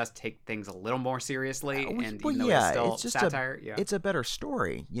Heathers does take things a little more seriously, and even though it's still just satire, it's a better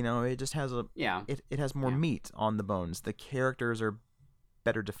story. You know, it just has it has more meat on the bones. The characters are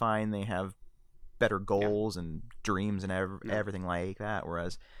better defined. They have better goals and dreams and everything like that.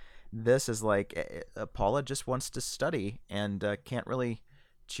 Whereas this is like Paula just wants to study and can't really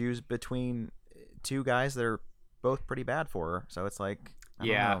choose between two guys that are both pretty bad for her. So it's like.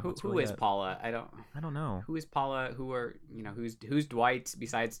 Who is Paula? I don't know. Who is Paula? Who's Dwight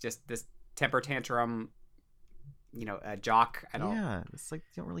besides just this temper tantrum, jock? It's like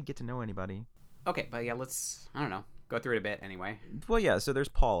you don't really get to know anybody. Okay, but let's go through it a bit anyway. Well, so there's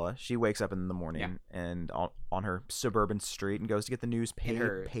Paula. She wakes up in the morning and on her suburban street and goes to get the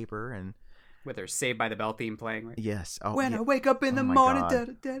newspaper and with her Saved by the Bell theme playing. Right? Yes. I wake up in the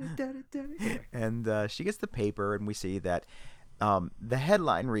morning. And she gets the paper and we see that. The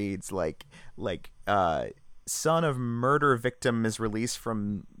headline reads like son of murder victim is released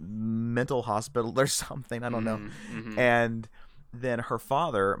from mental hospital or something. I don't know. And then her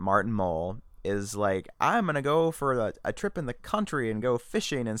father, Martin Mull, is like, I'm going to go for a trip in the country and go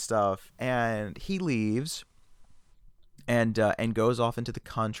fishing and stuff. And he leaves and goes off into the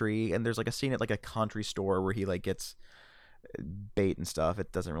country. And there's like a scene at like a country store where he like gets bait and stuff.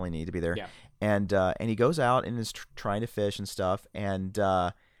 It doesn't really need to be there. And he goes out and is trying to fish and stuff. And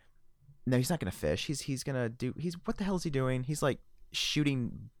no, he's not gonna fish. He's gonna what the hell is he doing? He's like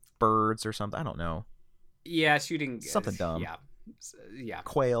shooting birds or something. I don't know. Yeah, shooting something dumb. Yeah.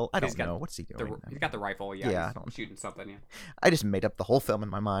 Quail. I don't know. What's he doing? He's got the rifle. Yeah. I don't shooting something. Yeah. I just made up the whole film in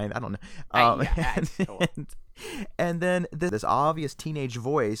my mind. I don't know. And then this obvious teenage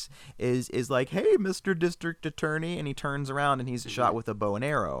voice is like, "Hey, Mr. District Attorney," and he turns around and he's shot with a bow and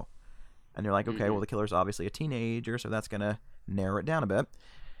arrow. And they're like, "Okay, well, the killer's obviously a teenager, so that's gonna narrow it down a bit."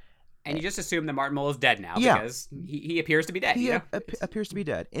 And you just assume that Martin Mull is dead now because he appears to be dead. He appears to be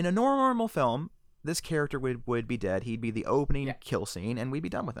dead. In a normal film, this character would be dead. He'd be the opening kill scene, and we'd be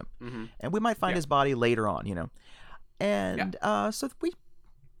done with him. And we might find his body later on, And so we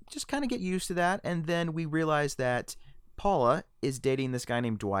just kind of get used to that, and then we realize that Paula is dating this guy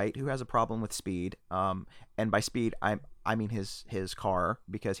named Dwight who has a problem with speed. And by speed, I mean his car,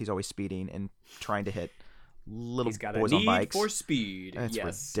 because he's always speeding and trying to hit little boys on bikes. For speed.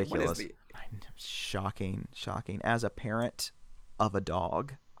 That's ridiculous. Shocking. As a parent of a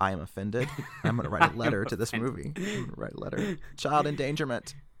dog, I am offended. I'm going to write a letter to this movie. I'm going to write a letter. Child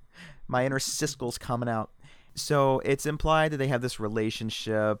endangerment. My inner Siskel's coming out. So it's implied that they have this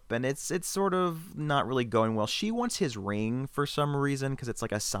relationship, and it's sort of not really going well. She wants his ring for some reason because it's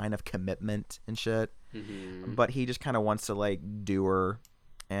like a sign of commitment and shit. But he just kind of wants to like do her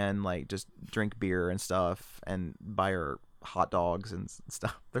and like just drink beer and stuff and buy her hot dogs and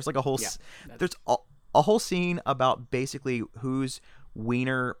stuff. There's like a whole Yeah, there's a whole scene about basically whose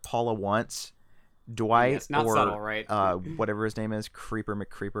wiener Paula wants. Dwight it's not or subtle, right? Whatever his name is, Creeper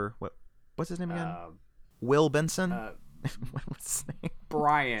McCreeper. What's his name again? Will Benson. What's his name?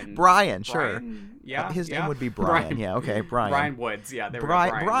 Brian. Sure. Brian? Yeah. His name would be Brian. Yeah. Okay. Brian. Brian Woods. Yeah. There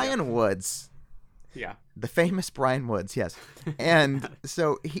Brian Woods. Yeah. The famous Brian Woods, yes. And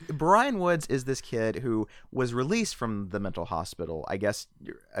so Brian Woods is this kid who was released from the mental hospital, I guess,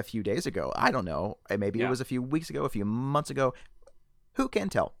 a few days ago. I don't know. Maybe it was a few weeks ago, a few months ago. Who can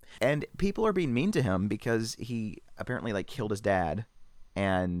tell? And people are being mean to him because he apparently like killed his dad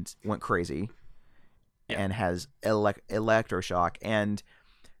and went crazy and has electroshock. And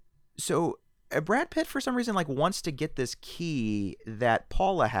so Brad Pitt, for some reason, like wants to get this key that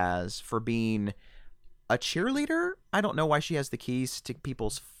Paula has for being a cheerleader. I don't know why she has the keys to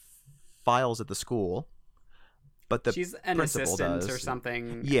people's files at the school, but she's an assistant or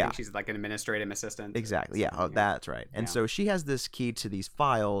something. Yeah, I think she's like an administrative assistant. Exactly. Yeah. Oh, that's right. And so she has this key to these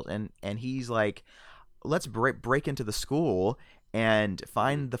files, and he's like, let's break into the school and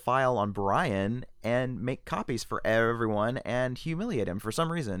find the file on Brian and make copies for everyone and humiliate him for some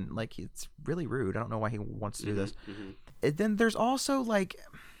reason. Like, it's really rude. I don't know why he wants to do this. And then there's also like,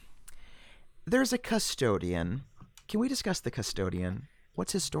 there's a custodian. Can we discuss the custodian?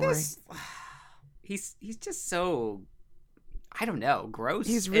 What's his story? He's just so, I don't know, gross.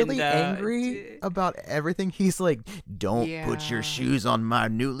 He's really angry about everything. He's like, don't put your shoes on my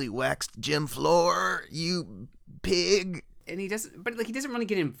newly waxed gym floor, you pig. And he doesn't really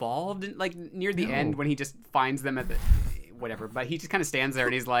get involved in, like, near the end when he just finds them at the whatever. But he just kind of stands there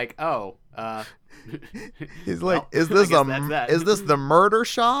and he's like, he's like, is this the murder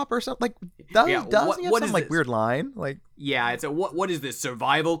shop or something? Like, does he have some like weird line? Like, it's what is this,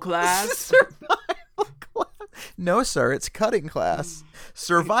 survival class? Survival class? No, sir, it's cutting class.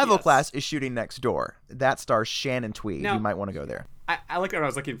 Survival class is shooting next door. That stars Shannon Tweed. You might want to go there. I like when I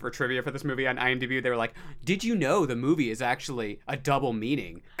was looking for trivia for this movie on IMDb. They were like, did you know the movie is actually a double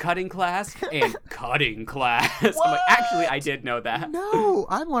meaning? Cutting class and cutting class. I'm like, actually, I did know that. No,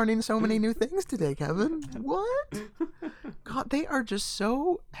 I'm learning so many new things today, Kevin. What? God, they are just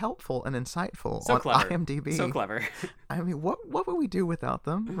so helpful and insightful on clever. IMDb. So clever. I mean, what would we do without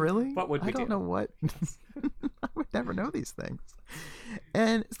them, really? What would we do? I don't know what. I would never know these things.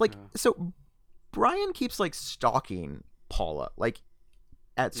 And it's like, so Brian keeps like stalking Paula, like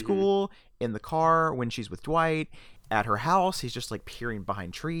at school, in the car, when she's with Dwight, at her house. He's just like peering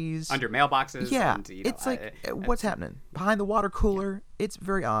behind trees, under mailboxes. Yeah, and, it's like, what's happening behind the water cooler? It's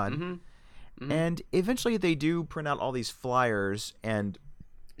very odd. And eventually they do print out all these flyers and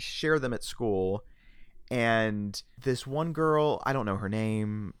share them at school. And this one girl, I don't know her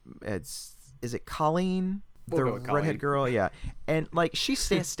name. Is it Colleen? The redhead girl, yeah. And like she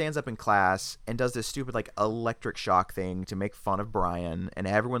stands up in class and does this stupid like electric shock thing to make fun of Brian, and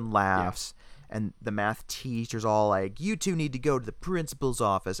everyone laughs. And the math teacher's all like, you two need to go to the principal's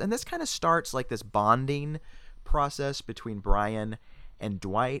office. And this kind of starts like this bonding process between Brian and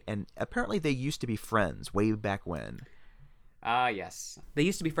Dwight. And apparently they used to be friends way back when. Yes. They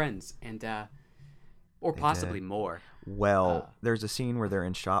used to be friends, and or possibly more. Well, there's a scene where they're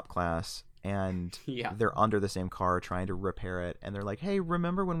in shop class and they're under the same car trying to repair it, and they're like, hey,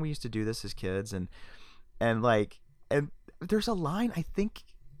 remember when we used to do this as kids? And there's a line, I think,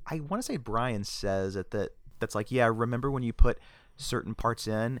 I want to say Brian says it, that's like, yeah, remember when you put certain parts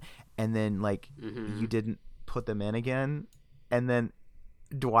in and then like you didn't put them in again? And then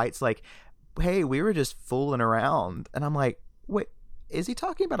Dwight's like, hey, we were just fooling around. And I'm like, wait, is he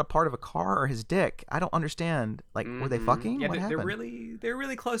talking about a part of a car or his dick? I don't understand. Like, were they fucking? Yeah, what happened? They're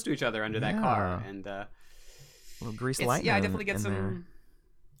really close to each other under that car, and little grease lightning. Yeah, I definitely get some there.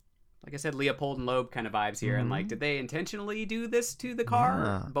 Like I said, Leopold and Loeb kind of vibes here. And like, did they intentionally do this to the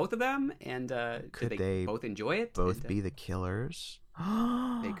car, both of them? And could did they both enjoy it? Both be the killers?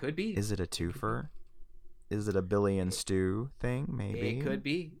 They could be. Is it a twofer? Is it a Billy and Stu thing? Maybe it could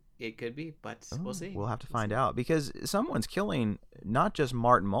be. It could be, but we'll see. We'll have to find out, because someone's killing not just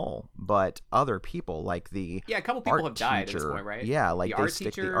Martin Mull, but other people, like the a couple people have died at this point, right? Yeah, like they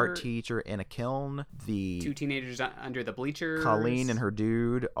stick the art teacher in a kiln. The 2 teenagers under the bleachers. Colleen and her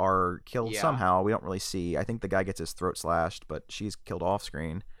dude are killed somehow. We don't really see. I think the guy gets his throat slashed, but she's killed off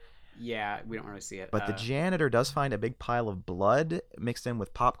screen. Yeah, we don't really see it. But the janitor does find a big pile of blood mixed in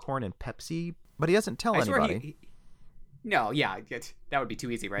with popcorn and Pepsi, but he doesn't tell anybody. No, that would be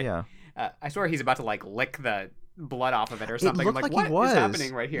too easy, right? Yeah. I swear he's about to like lick the blood off of it or something. It looked I'm like, like what he was. Is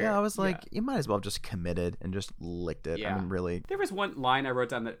happening right here? Yeah, I was like, you might as well have just committed and just licked it. Yeah. I mean, really. There was one line I wrote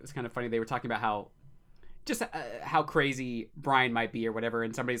down that was kind of funny. They were talking about how just how crazy Brian might be or whatever,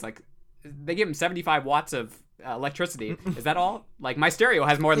 and somebody's like, they give him 75 watts of electricity. Is that all? Like, my stereo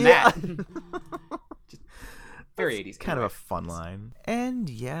has more than that. Just very 80s. Kind of a fun line. And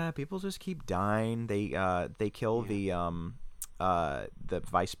yeah, people just keep dying. They kill the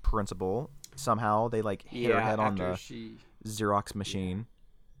vice principal. Somehow they like hit her head on the Xerox machine.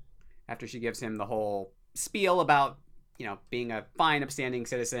 After she gives him the whole spiel about, you know, being a fine, upstanding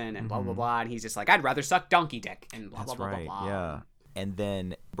citizen and blah, blah, blah. And he's just like, I'd rather suck donkey dick and blah, blah, blah, blah, blah. Yeah. And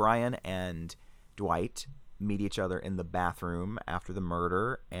then Brian and Dwight meet each other in the bathroom after the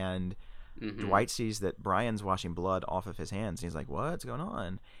murder. And Dwight sees that Brian's washing blood off of his hands. And he's like, what's going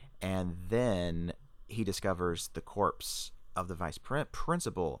on? And then he discovers the corpse of the vice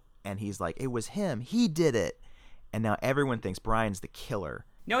principal. And he's like, it was him. He did it. And now everyone thinks Brian's the killer.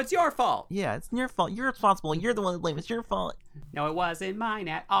 No, it's your fault. Yeah, it's your fault. You're responsible. You're the one to blame. It's your fault. No, it wasn't mine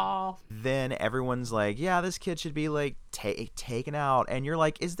at all. Then everyone's like, yeah, this kid should be like taken out. And you're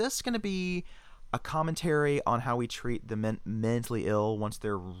like, is this going to be a commentary on how we treat the mentally ill once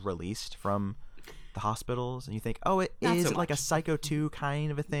they're released from the hospitals? And you think, oh, it Not is so like a much. Psycho 2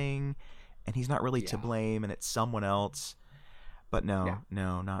 kind of a thing. And he's not really to blame and it's someone else. But no,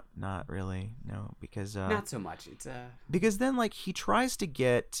 not really. No, because not so much. It's because then like he tries to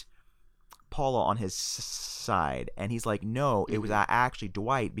get Paula on his side, and he's like, no, it was actually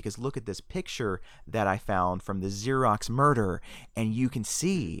Dwight, because look at this picture that I found from the Xerox murder, and you can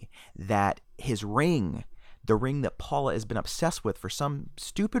see that his ring, the ring that Paula has been obsessed with for some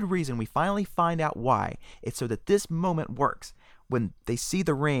stupid reason, we finally find out why. It's so that this moment works when they see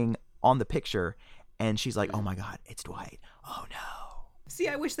the ring on the picture. And she's like, oh, my God, it's Dwight. Oh, no. See,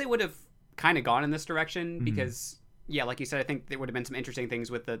 I wish they would have kind of gone in this direction because, yeah, like you said, I think there would have been some interesting things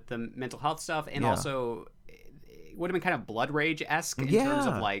with the mental health stuff. And also, it would have been kind of Blood Rage-esque in terms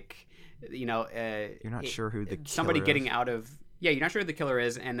of, like, you know... you're not sure who the killer somebody is. getting out of... Yeah, you're not sure who the killer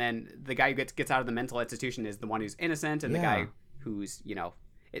is. And then the guy who gets out of the mental institution is the one who's innocent. And the guy who's, you know...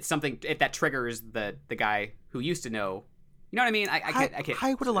 It's something... If that triggers the guy who used to know... You know what I mean?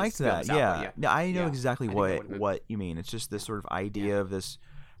 I would have liked that. Yeah. No, I know exactly what you mean. It's just this sort of idea of this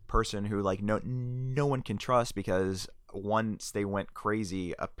person who like no one can trust because once they went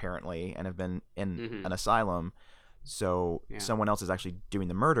crazy apparently and have been in an asylum, so someone else is actually doing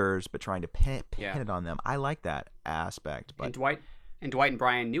the murders but trying to pin it on them. I like that aspect. But and Dwight and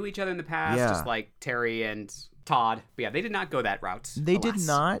Brian knew each other in the past, just like Terry and Todd. But yeah, they did not go that route. They did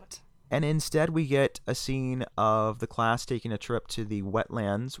not. And instead, we get a scene of the class taking a trip to the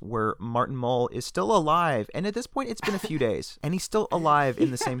wetlands where Martin Mull is still alive. And at this point, it's been a few days. And he's still alive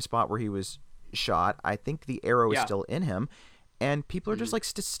in the same spot where he was shot. I think the arrow is still in him. And people are just like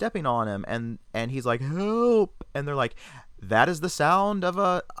stepping on him. And he's like, help. And they're like, that is the sound of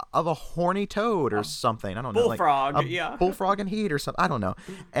a horny toad or something. I don't know. Bullfrog, like bullfrog in heat or something. I don't know.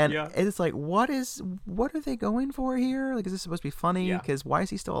 And it's like, what are they going for here? Like, is this supposed to be funny? Because why is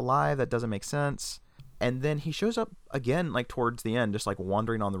he still alive? That doesn't make sense. And then he shows up again, like towards the end, just like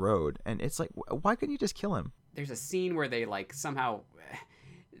wandering on the road. And it's like, why couldn't you just kill him? There's a scene where they like somehow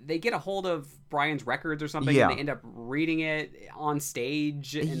they get a hold of Brian's records or something, and they end up reading it on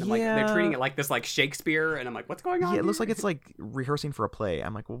stage, and like they're treating it like this like Shakespeare, and I'm like, what's going on? Yeah, it looks like it's like rehearsing for a play.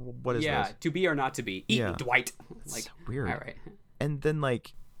 I'm like, well, what is this? Yeah, to be or not to be. Eat Dwight. It's like weird. All right. And then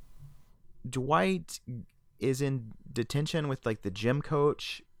like Dwight is in detention with like the gym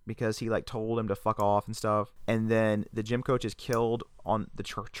coach because he like told him to fuck off and stuff. And then the gym coach is killed on the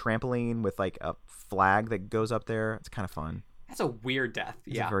trampoline with like a flag that goes up there. It's kind of fun. That's a weird death.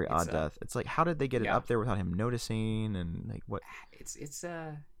 It's a very odd death. It's like, how did they get it up there without him noticing? And like, what?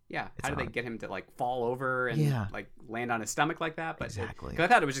 How did they get him to like fall over and like land on his stomach like that? But exactly. Because I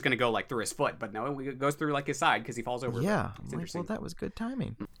thought it was just gonna go like through his foot, but no, it goes through like his side because he falls over. Yeah, it's like, well, that was good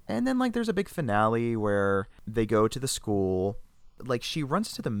timing. And then like, there's a big finale where they go to the school. Like she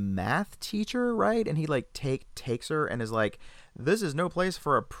runs to the math teacher, right? And he like takes her and is like, "This is no place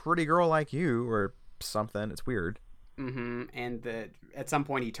for a pretty girl like you," or something. It's weird. And at some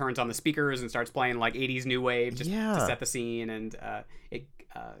point he turns on the speakers and starts playing like 80s new wave just to set the scene, and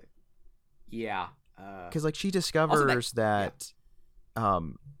because like she discovers that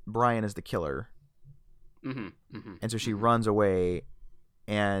Brian is the killer, and so she runs away,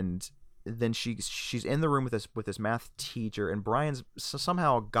 and then she's in the room with this math teacher, and Brian's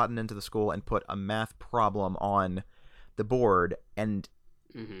somehow gotten into the school and put a math problem on the board, and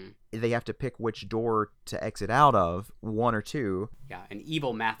they have to pick which door to exit out of, one or two. Yeah, an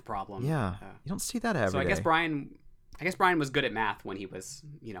evil math problem. Yeah, you don't see that every day. So I guess Brian was good at math when he was,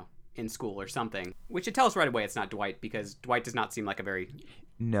 in school or something. Which it tells right away it's not Dwight, because Dwight does not seem like a very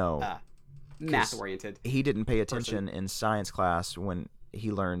math oriented. He didn't pay attention in science class when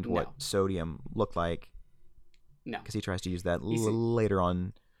he learned what sodium looked like. No, because he tries to use that later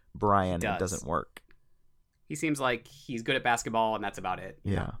on Brian, and it doesn't work. He seems like he's good at basketball, and that's about it.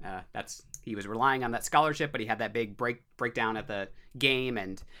 Yeah. He was relying on that scholarship, but he had that big breakdown at the game,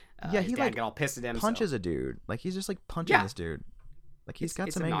 and his dad got all pissed at him. Punches a dude. Like, he's just, like, punching this dude. Like, he's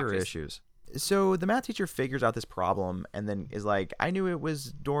got some anger issues. So the math teacher figures out this problem and then is like, I knew it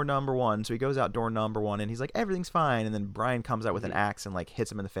was door number 1. So he goes out door number 1, and he's like, everything's fine. And then Brian comes out with an axe and, like,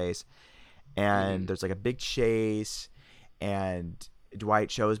 hits him in the face. And there's, like, a big chase, and Dwight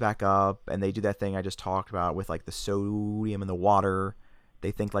shows back up, and they do that thing I just talked about with, like, the sodium in the water.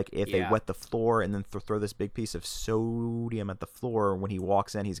 They think, like, if they wet the floor and then throw this big piece of sodium at the floor, when he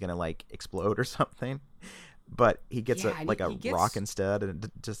walks in, he's going to, like, explode or something. But he gets a rock instead, and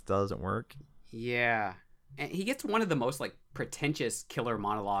it just doesn't work. Yeah. And he gets one of the most, like, pretentious killer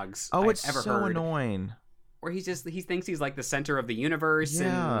monologues I've ever heard. Oh, it's so annoying. Where he thinks he's, like, the center of the universe, and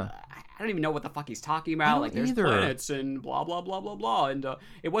I don't even know what the fuck he's talking about. Like, there's planets and blah, blah, blah, blah, blah. And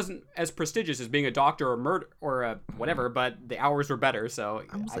it wasn't as prestigious as being a doctor or whatever, but the hours were better, so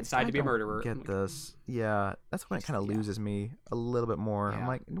I decided to be a murderer. Get this. Yeah, that's when it kind of loses me a little bit more. Yeah. I'm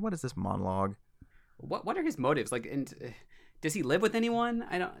like, what is this monologue? What are his motives? Like, does he live with anyone?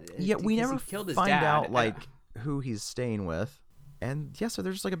 I don't. Yeah, we never find out, like, who he's staying with. And, yeah, so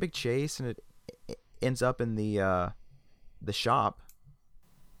there's just, like, a big chase, and it ends up in the shop,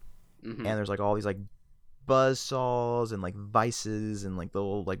 and there's, like, all these, like, buzz saws and, like, vices and, like,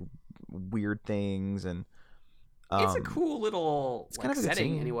 little, like, weird things, and it's a cool little kind of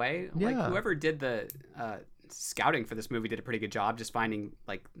setting anyway. Like, whoever did the scouting for this movie did a pretty good job just finding,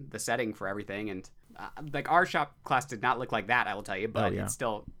 like, the setting for everything. And like, our shop class did not look like that, I will tell you, but it's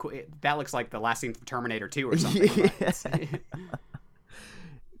still cool. That looks like the last scene from Terminator 2 or something.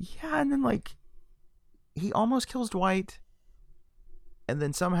 Yeah, and then, like, he almost kills Dwight, and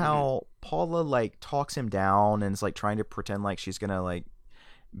then somehow Paula, like, talks him down and is, like, trying to pretend like she's gonna, like,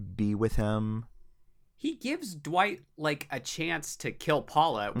 be with him. He gives Dwight, like, a chance to kill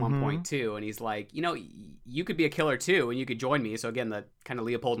Paula at one point too, and he's like, you know, you could be a killer too, and you could join me. So again, the kind of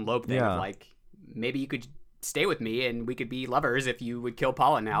Leopold and Loeb thing of, like, maybe you could stay with me and we could be lovers if you would kill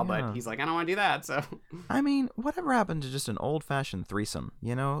Paula now. But he's like, I don't want to do that. So I mean, whatever happened to just an old-fashioned threesome,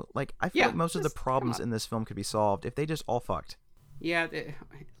 you know? Like, I feel like most of the problems in this film could be solved if they just all fucked. Yeah,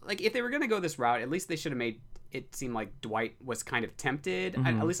 like, if they were gonna go this route, at least they should have made it seem like Dwight was kind of tempted.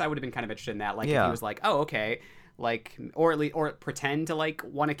 At least I would have been kind of interested in that. Like, if he was like, oh, okay, like, or pretend to, like,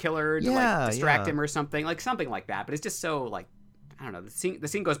 want to kill her to like distract him or something, like something like that. But it's just so, like, I don't know. The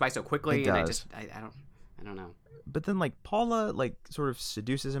scene goes by so quickly, and I don't know. But then, like, Paula, like, sort of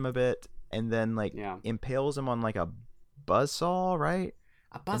seduces him a bit, and then, like, impales him on, like, a buzzsaw, right?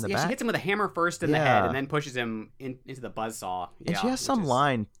 A buzz. Yeah, she hits him with a hammer first in the head, and then pushes him into the buzzsaw. And she has some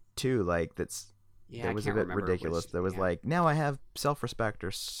line too, like, that was a bit ridiculous. That was like, now I have self-respect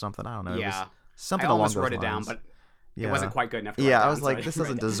or something. I don't know. Yeah. It was something I almost along wrote those it lines. down, but it wasn't quite good enough to write down, I was like, this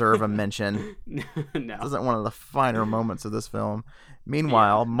doesn't deserve a mention. No. This isn't one of the finer moments of this film.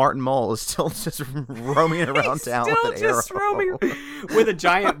 Meanwhile, Martin Mull is still just roaming around town with an arrow. Roaming with a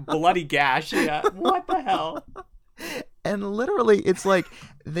giant bloody gash. Yeah. What the hell? And literally, it's like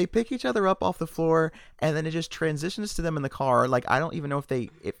they pick each other up off the floor, and then it just transitions to them in the car. Like, I don't even know if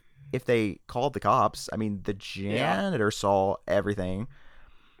they called the cops. I mean, the janitor saw everything.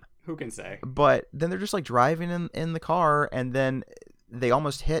 Who can say? But then they're just, like, driving in the car, and then they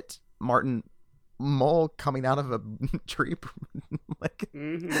almost hit Martin Mull coming out of a tree, like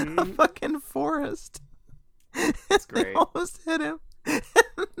a fucking forest. That's great. They almost hit him.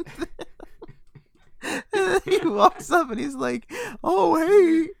 And then he walks up and he's like, "Oh,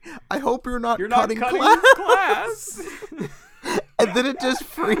 hey, I hope you're not cutting class." And then it just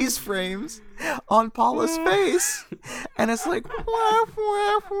freeze frames on Paula's face, and it's like, wah,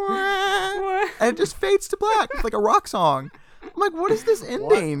 wah, wah, and it just fades to black. It's like a rock song. I'm like, what is this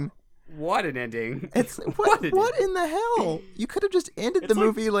ending? What an ending! It's what in the hell? You could have just ended the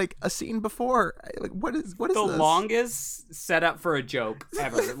movie like a scene before. Like, what is the this? longest setup for a joke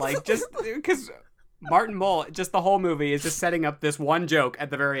ever? Like, just because Martin Mull, just the whole movie is just setting up this one joke at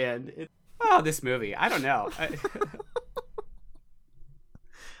the very end. This movie, I don't know.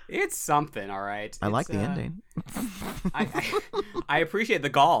 It's something, all right. I like the ending. I appreciate the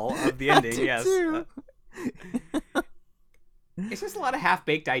gall of the ending. Yes. Too. It's just a lot of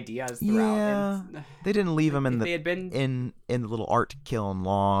half-baked ideas throughout. Yeah, they didn't leave him in the in the little art kiln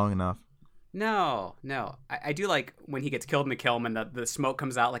long enough. No. I do like when he gets killed in the kiln and the smoke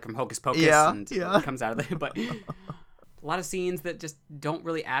comes out like from Hocus Pocus and comes out of it. But a lot of scenes that just don't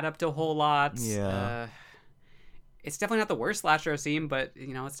really add up to a whole lot. Yeah. It's definitely not the worst slasher I've seen, but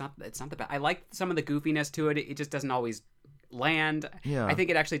it's not the best. I like some of the goofiness to it. It just doesn't always land. Yeah. I think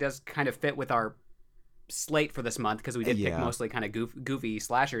it actually does kind of fit with our slate for this month because we did pick mostly kind of goofy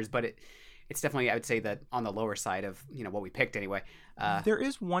slashers, but it's definitely, I would say, that on the lower side of what we picked anyway. There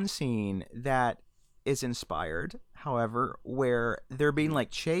is one scene that is inspired, however, where they're being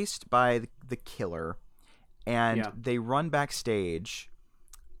like chased by the killer, and they run backstage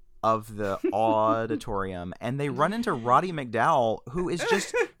of the auditorium, and they run into Roddy McDowall, who is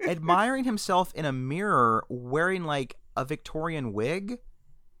just admiring himself in a mirror wearing like a Victorian wig.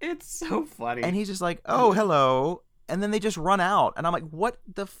 It's so funny. And he's just like, "Oh, hello." And then they just run out. And I'm like, what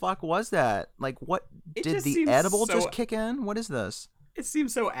the fuck was that? Like, what did the edible just kick in? What is this? It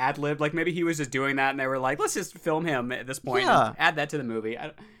seems so ad-libbed. Like, maybe he was just doing that and they were like, let's just film him at this point and add that to the movie.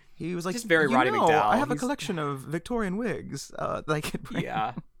 He was like, just very Roddy McDowall. I have a collection of Victorian wigs. They're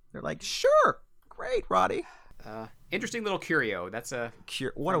like, sure. Great, Roddy. Interesting little curio. That's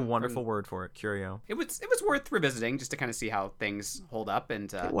what a wonderful word for it, curio. It was worth revisiting just to kind of see how things hold up.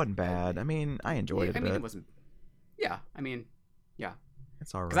 And it wasn't bad. I mean, I enjoyed it a bit. It wasn't. Yeah, I mean, yeah.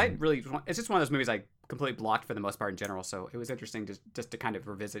 It's all right. Because it's just one of those movies I completely blocked for the most part in general. So it was interesting just to kind of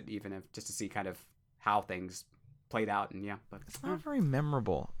revisit, even if just to see kind of how things played out. And but it's not very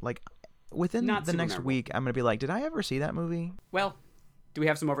memorable. Like within the next week, I'm gonna be like, did I ever see that movie? Well, do we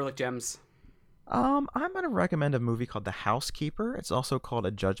have some overlooked gems? I'm gonna recommend a movie called The Housekeeper. It's also called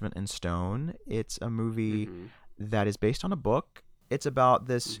A Judgment in Stone. It's a movie that is based on a book. It's about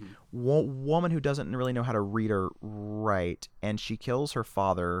this woman who doesn't really know how to read or write, and she kills her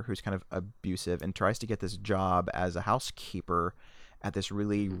father, who's kind of abusive, and tries to get this job as a housekeeper at this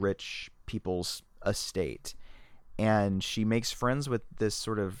really rich people's estate. And she makes friends with this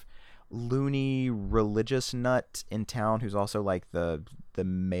sort of loony religious nut in town who's also like the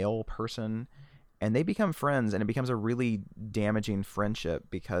male person, and they become friends, and it becomes a really damaging friendship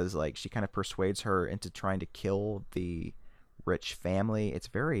because like she kind of persuades her into trying to kill the rich family. It's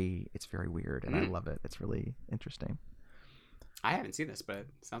very weird, and I love it. It's really interesting. I haven't seen this, but it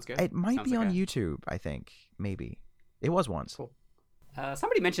sounds good. It might be on YouTube, I think. Maybe. It was once. Cool.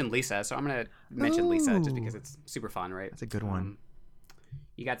 Somebody mentioned Lisa, so I'm going to mention Lisa just because it's super fun, right? That's a good one.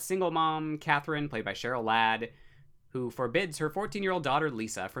 You got single mom Catherine, played by Cheryl Ladd, who forbids her 14-year-old daughter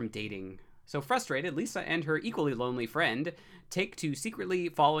Lisa from dating. So frustrated, Lisa and her equally lonely friend take to secretly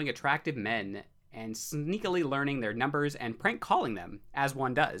following attractive men and sneakily learning their numbers and prank calling them, as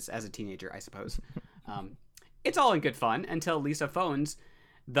one does as a teenager, I suppose. It's all in good fun until Lisa phones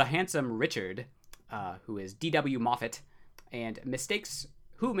the handsome Richard, who is D.W. Moffat, and mistakes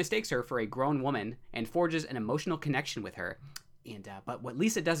her for a grown woman and forges an emotional connection with her. And but what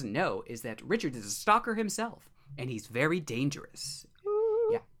Lisa doesn't know is that Richard is a stalker himself, and he's very dangerous.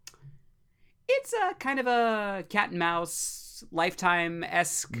 Yeah. It's a kind of a cat and mouse,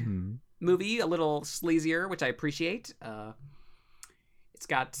 Lifetime-esque movie, a little sleazier, which I appreciate. It's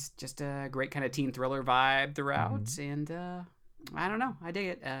got just a great kind of teen thriller vibe throughout, and I don't know, I dig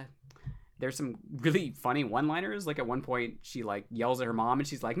it. There's some really funny one-liners. Like at one point, she like yells at her mom, and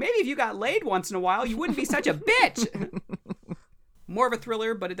she's like, "Maybe if you got laid once in a while, you wouldn't be such a bitch." More of a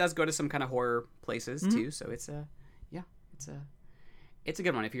thriller, but it does go to some kind of horror places too. So it's a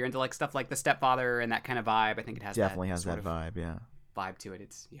good one if you're into like stuff like The Stepfather and that kind of vibe. I think it has definitely has that vibe, vibe to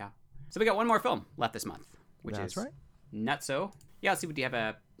it. So we got one more film left this month, which is right. Nutso. Yeah, let's see. Do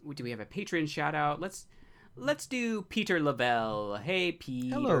we have a patron shout out? Let's do Peter Lavelle. Hey,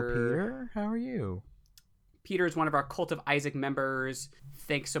 Peter. Hello, Peter. How are you? Peter is one of our Cult of Isaac members.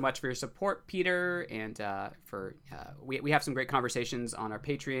 Thanks so much for your support, Peter, and we have some great conversations on our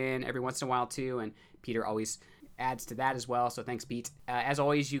Patreon every once in a while too, and Peter always adds to that as well, so thanks, Pete. As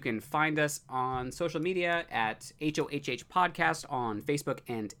always, you can find us on social media at HOHH Podcast on Facebook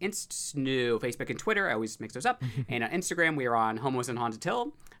and Facebook and Twitter. I always mix those up. And on Instagram, we are on Homos and Haunted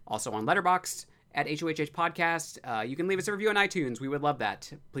Hill, also on Letterboxd at HOHH Podcast. You can leave us a review on iTunes. We would love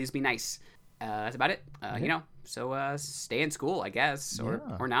that. Please be nice. That's about it. So stay in school, I guess,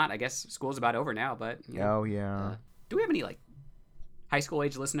 or not. I guess school's about over now, but do we have any like high school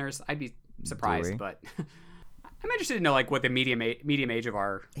age listeners? I'd be surprised, but I'm interested to know like what the medium age of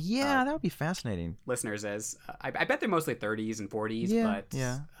our that would be fascinating listeners is. I bet they're mostly 30s and 40s, but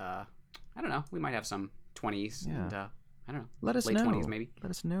I don't know. We might have some 20s and I don't know. Let us late know. 20s maybe. Let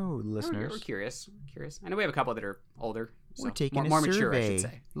us know, listeners. We're curious. I know we have a couple that are older. We're taking more a survey. Mature, I should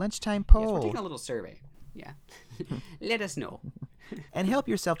say. Lunchtime poll. Yes, we're taking a little survey. Yeah. Let us know. And help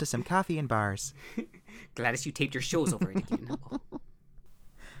yourself to some coffee and bars. Gladys, you taped your shows over it again.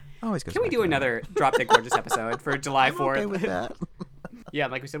 Always goes Can we back do to another Drop Dead Gorgeous episode for July I'm 4th? okay with that. Yeah,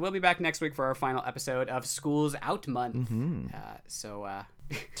 like we said, we'll be back next week for our final episode of School's Out Month. Mm-hmm. So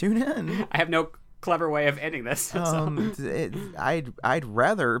Tune in. I have no clever way of ending this. So. I'd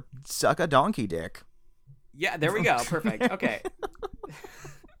rather suck a donkey dick. Yeah, there we go. Perfect. Okay.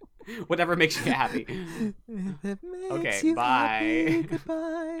 Whatever makes you happy. If it makes Okay, you bye. happy,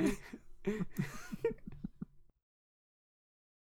 goodbye.